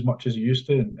down here as much as you used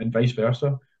to, and vice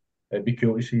versa. It'd be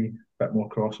cool to see a bit more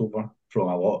crossover from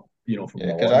a lot, from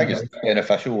yeah, a because lot of I you think guys. it's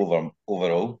beneficial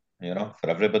overall, for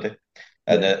everybody.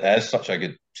 And Yeah, it is such a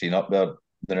good scene up there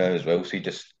now as well. So you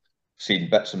just seen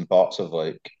bits and parts of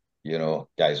like,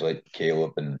 guys like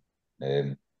Caleb and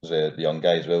the young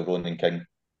guy as well, Ronan King.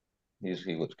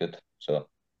 He looks good. So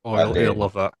Oh, and he'll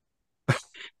love that.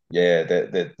 yeah,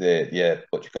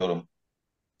 what you call them,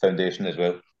 Foundation as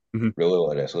well. Mhm. Really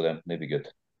want to wrestle them. Maybe good.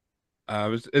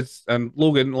 It's and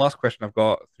Logan. The last question I've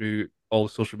got through all the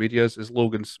social medias is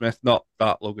Logan Smith, not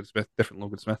that Logan Smith, different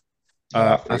Logan Smith. Fake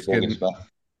Logan Asking Smith.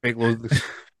 make Logan,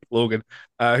 Logan,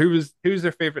 who's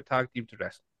their favorite tag team to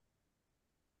wrestle?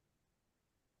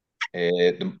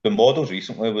 The models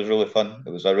recently was really fun. It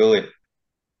was a really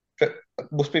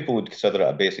most people would consider it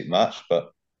a basic match,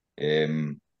 but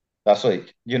that's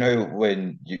like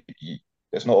when you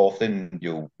it's not often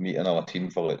you'll meet another team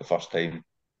for like the first time,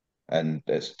 and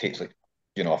it takes like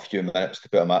a few minutes to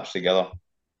put a match together,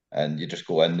 and you just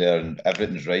go in there and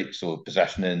everything's right. So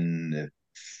positioning,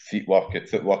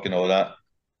 footwork, and all that,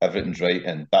 everything's right,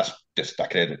 and that's just a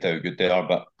credit to how good they are.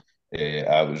 But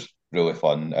it was really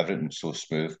fun. Everything's so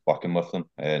smooth working with them,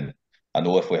 and I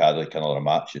know if we had like another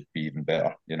match, it'd be even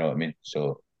better. You know what I mean?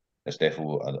 So it's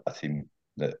definitely a team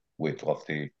that we'd love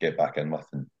to get back in with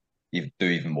and do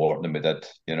even more than we did.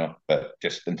 But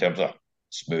just in terms of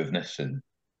smoothness and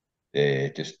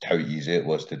just how easy it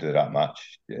was to do that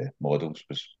match, yeah, models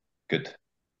was good.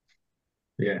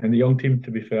 Yeah, and the young team,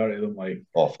 to be fair to them, like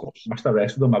Oh, of course. must have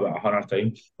wrestled them about 100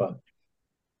 times, but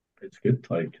it's good.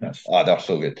 Like that's They're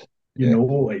so good. Yeah.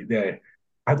 like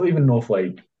I don't even know if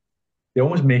like they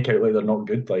almost make out like they're not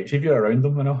good. Like see if you're around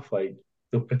them enough, like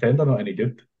they'll pretend they're not any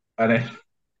good, and then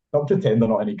not pretend they're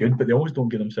not any good, but they always don't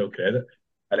give themselves credit.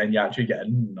 And then you actually get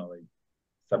in, like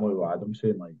similar to what Adam's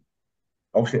saying, like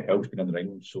obviously it helps being in the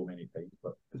ring so many times,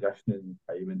 but positioning,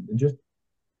 timing, and just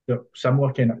they're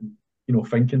similar kind of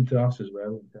thinking to us as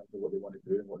well in terms of what they want to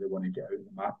do and what they want to get out of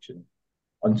the match, and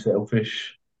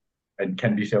unselfish and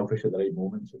can be selfish at the right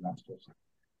moments, and that's just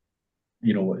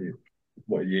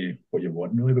what you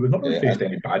want really. But we've not really Yeah, faced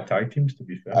any bad tag teams, to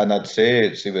be fair. and I'd say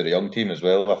with the young team as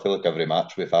well, I feel like every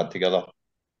match we've had together,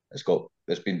 it's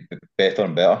been better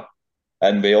and better.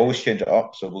 And we always change it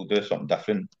up, so we'll do something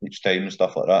different each time and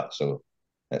stuff like that. So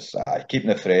it's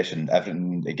keeping it fresh and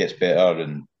everything. It gets better,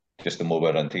 and just the more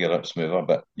we're in together, it's smoother.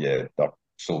 But yeah, they're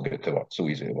so good to work, so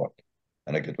easy to work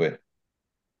in a good way.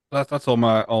 That's all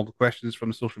the questions from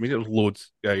the social media. It was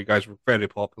loads. Yeah, you guys were very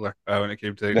popular when it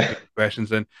came to getting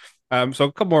questions in. So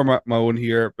a couple more of my own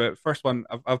here, but first one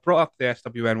I've brought up the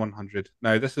SWN 100.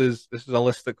 Now this is a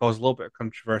list that caused a little bit of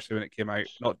controversy when it came out.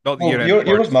 Not the year Well, end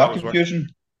here was awards. my That was worse. confusion.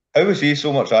 How was he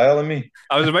so much higher than me?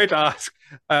 I was about to ask,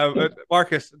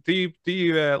 Marcus, do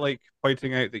you like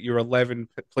pointing out that you're 11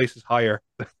 places higher?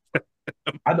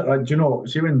 Do you know?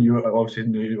 See, when you obviously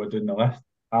knew you were doing the list,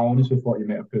 I honestly thought you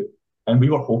might have put, and we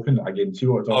were hoping that again. See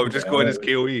what we're Oh, talking just about going earlier. as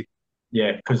KoE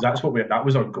Yeah, because that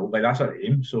was our goal. Like that's our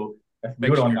aim. So if we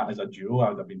were next on year. that as a duo, I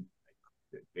would have been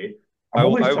great. I'm I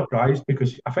will. always surprised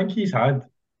because I think he's had,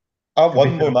 I to be won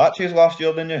more fair, matches last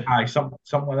year than you. something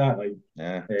like that. Like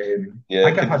Yeah. I Yeah,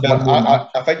 think to I've be had fair, one more match.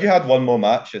 I think you had one more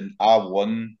match and I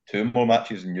won two more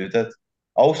matches than you did.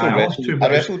 I also I lost wrestled. I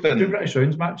wrestled two in British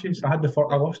rounds matches. I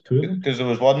lost two of them. because there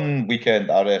was one weekend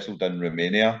I wrestled in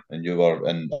Romania and you were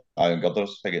in Iron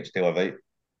Girders against Taylor White.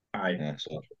 Aye, Yeah,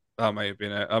 so That might have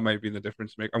been it. That might have been the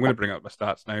difference maker. I'm going to bring up my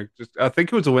stats now. Just I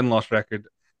think it was a win-loss record.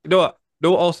 You know what?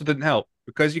 No, also didn't help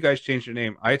because you guys changed your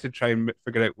name. I had to try and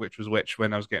figure out which was which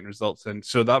when I was getting results in.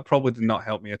 So that probably did not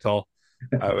help me at all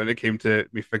when it came to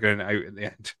me figuring it out in the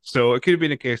end. So it could have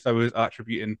been a case I was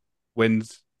attributing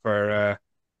wins for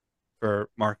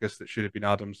Marcus that should have been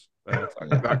Adams. yeah.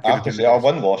 That I could have have to been the say our case.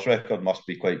 win-loss record must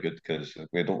be quite good because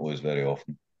we don't lose very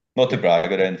often. Not to yeah.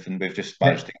 brag or anything, we've just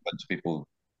managed Next to convince people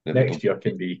that we next don't. year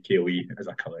can be KoE as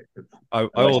a collective, I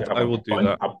unless will we have I will do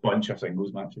that. a bunch of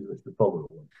singles matches, which we probably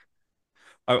won't.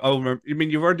 I'll remember. I mean,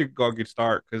 you've already got a good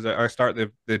start because I start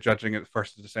the judging at the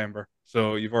 1st of December,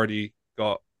 so you've already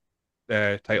got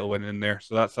the title win in there.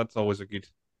 So that's always a good.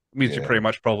 It means you're Yeah, pretty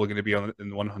much probably going to be on in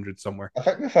the 100 somewhere. I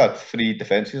think we've had three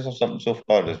defences or something so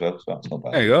far as well, so that's not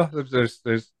There bad. you go.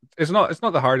 There's it's not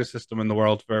the hardest system in the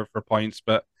world for points,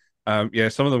 but yeah,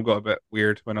 some of them got a bit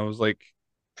weird when I was when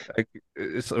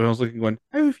I was looking going,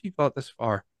 how have you got this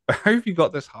far? How have you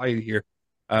got this high here?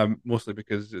 Mostly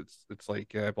because it's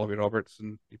like Bobby Roberts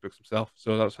and he books himself,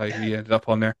 so that's how he ended up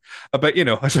on there. But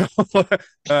so,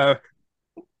 uh,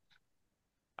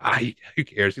 who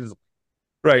cares?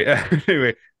 Right.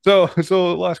 Anyway, so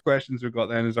last questions we've got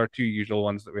then is our two usual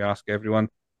ones that we ask everyone.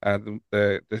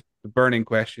 The burning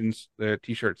questions. The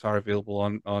t-shirts are available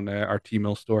on our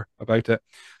T-Mill store about it.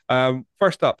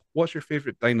 First up, what's your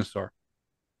favorite dinosaur?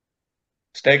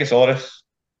 Stegosaurus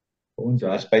Owns with the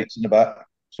that. spikes in the back,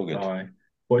 so good. Aye.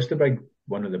 What's the big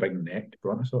one with the big neck?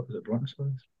 Brontosaurus? Is it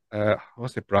Brontosaurus?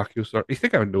 What's the Brachiosaur? You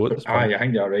think I would know at this point? Aye, I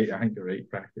think you're right. I think you're right.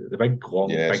 Bracket. The big, long,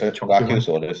 Yeah, big, so chunky one.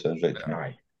 Brachiosaurus sounds right to me.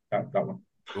 Aye, that one.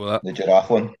 Go with that. The giraffe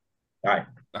one, Aye.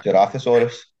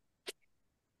 Giraffosaurus.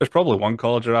 There's probably one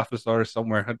called Giraffosaurus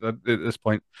somewhere at this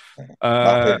point. My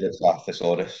Uh, favourite's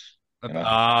Apathosaurus, you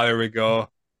know. there we go.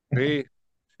 See,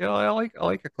 I like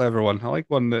a clever one. I like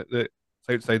one that's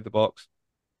outside the box.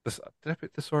 Did I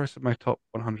put Thesaurus in my top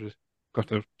 100? Got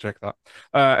to check that.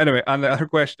 Anyway, and the other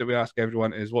question that we ask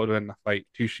everyone is, what would win in a fight?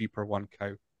 Two sheep or one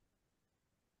cow?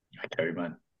 A cow,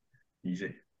 man.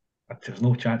 Easy. There's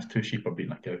no chance two sheep are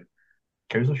beating a cow.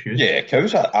 Cows are huge. Yeah,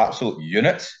 cows are absolute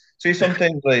units. See,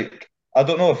 sometimes like I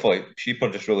don't know if like sheep are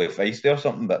just really feisty or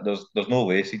something, but there's no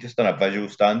way. See, just on a visual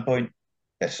standpoint,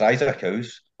 the size of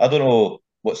cows. I don't know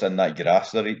what's in that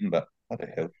grass they're eating, but what the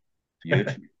hell,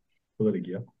 huge. Full of the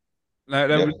gear. Now,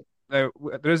 Yeah,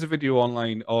 there is a video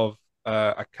online of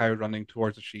a cow running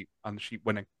towards a sheep and the sheep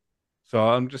winning. So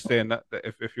I'm just saying that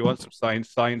if you want some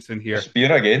science in a here,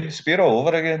 spear again, spear all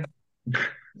over again.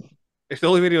 it's the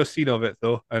only video I've seen of it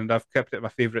though, and I've kept it in my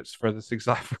favorites for this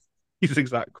exact these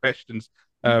exact questions.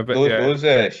 But yeah,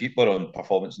 Those sheep are on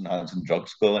performance enhancing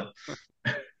drugs, Colin.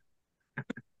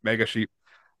 mega sheep.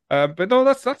 But no,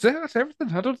 that's it. That's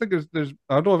everything. I don't think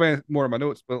I don't have any more in my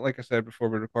notes. But like I said before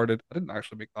we recorded, I didn't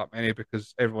actually make that many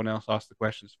because everyone else asked the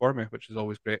questions for me, which is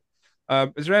always great.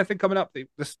 Is there anything coming up?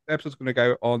 This episode's going to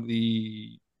go out on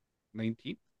the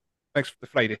 19th, the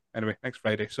Friday. Anyway, next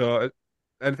Friday. So,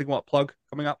 anything you want to plug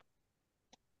coming up?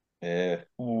 Don't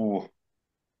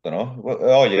know.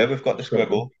 Oh yeah, we've got the Square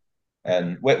Goal.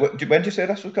 And when did you say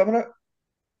this was coming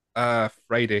out?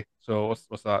 Friday. So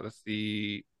what's that? That's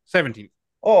the 17th.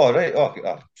 Oh right. Oh,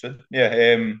 soon.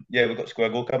 Yeah. Yeah, we've got Square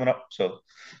Goal coming up. So,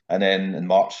 and then in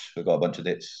March we've got a bunch of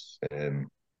dates.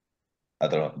 I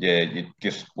don't know. Yeah, you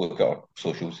just look at our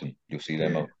socials and you'll see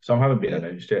them out. Some haven't been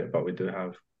announced yet, but we do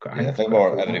have. I think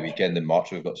we're every weekend in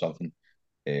March we've got something.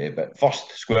 But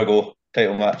first, Square Goal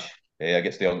title match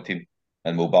against the young team,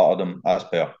 and we'll batter them as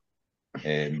per.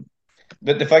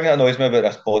 But the thing that annoys me about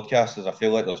this podcast is I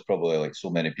feel like there's probably like so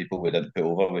many people we didn't put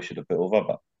over, we should have put over,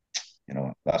 but you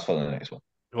know, that's for the next one.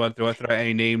 Do you want to throw out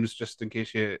any names just in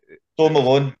case you? Tom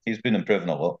Malone, he's been improving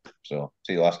a lot. So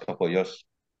see the last couple of years,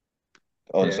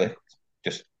 honestly,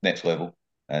 just next level,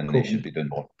 and Colton, they should be doing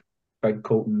more. Big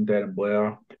Colton, Darren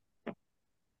Blair,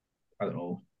 I don't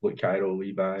know, Luke Cairo,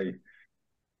 Levi,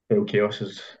 Phil Chaos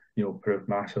has improved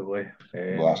massively.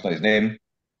 Well, that's not his name.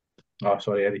 Oh,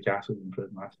 sorry, Eddie Castle's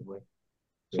improved massively.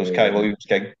 So it's Kai Williams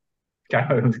King.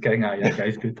 Kai Williams King, yeah, that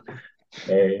guy's good.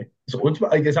 So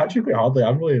it's actually quite hard. I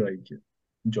really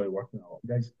enjoy working with a lot of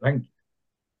guys. I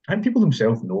think people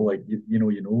themselves know, you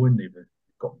know when they've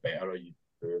got better or you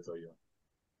improve or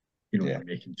you're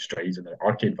making strides in the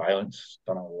Arcade Violence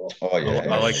done a lot. Oh yeah,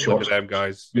 I like short them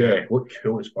guys. Yeah, look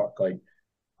cool as fuck. Like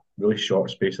really short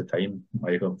space of time.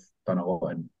 Like I've done a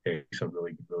lot and he's a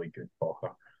really good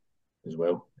talker as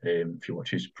well. If you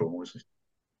watch his promos,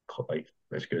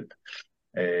 it's good.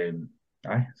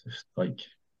 It's just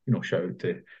shout out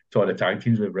to all the tag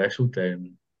teams we've wrestled. I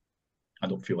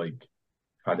don't feel like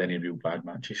I've had any real bad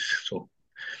matches, so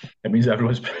it means it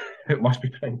must be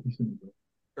pretty decent.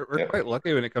 We're quite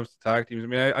lucky when it comes to tag teams. I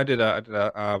mean, I did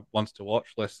a once to watch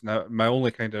list. Now, my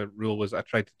only kind of rule was I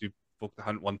tried to do folk that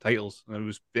hadn't won titles, and it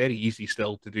was very easy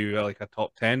still to do like a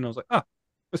top 10. I was like,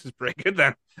 this is pretty good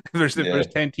then. There's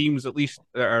 10 teams at least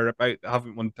that are about that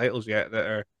haven't won titles yet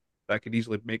that could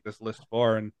easily make this list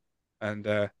for, and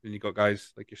then you got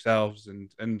guys like yourselves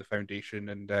and the Foundation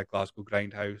and Glasgow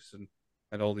Grindhouse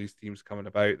and all these teams coming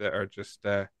about that are just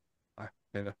at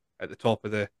the top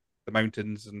of the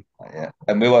mountains and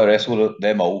we want to wrestle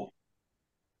them all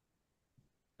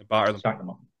and batter them. Stack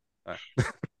them up.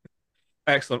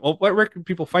 Excellent. Well, where can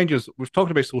people find you? We've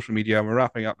talked about social media and we're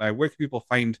wrapping up now. Where can people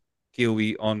find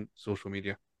KoE on social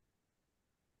media?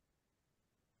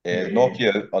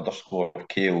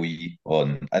 Knockout_KoE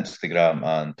on Instagram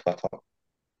and Twitter.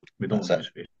 We don't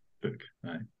use Facebook.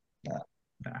 Nah.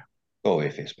 Go away,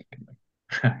 Facebook.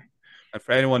 And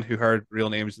for anyone who heard real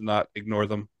names in that, ignore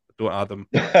them. Don't add them.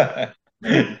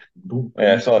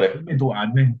 Sorry. Don't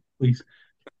add me, please.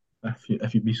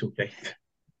 If you'd be so kind.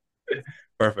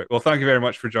 Perfect. Well, thank you very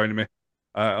much for joining me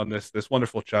on this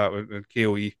wonderful chat with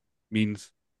KoE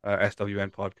means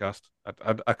SWN Podcast.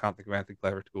 I can't think of anything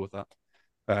clever to go with that.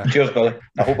 Cheers, Billy.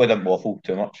 I hope I didn't waffle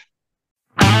too much.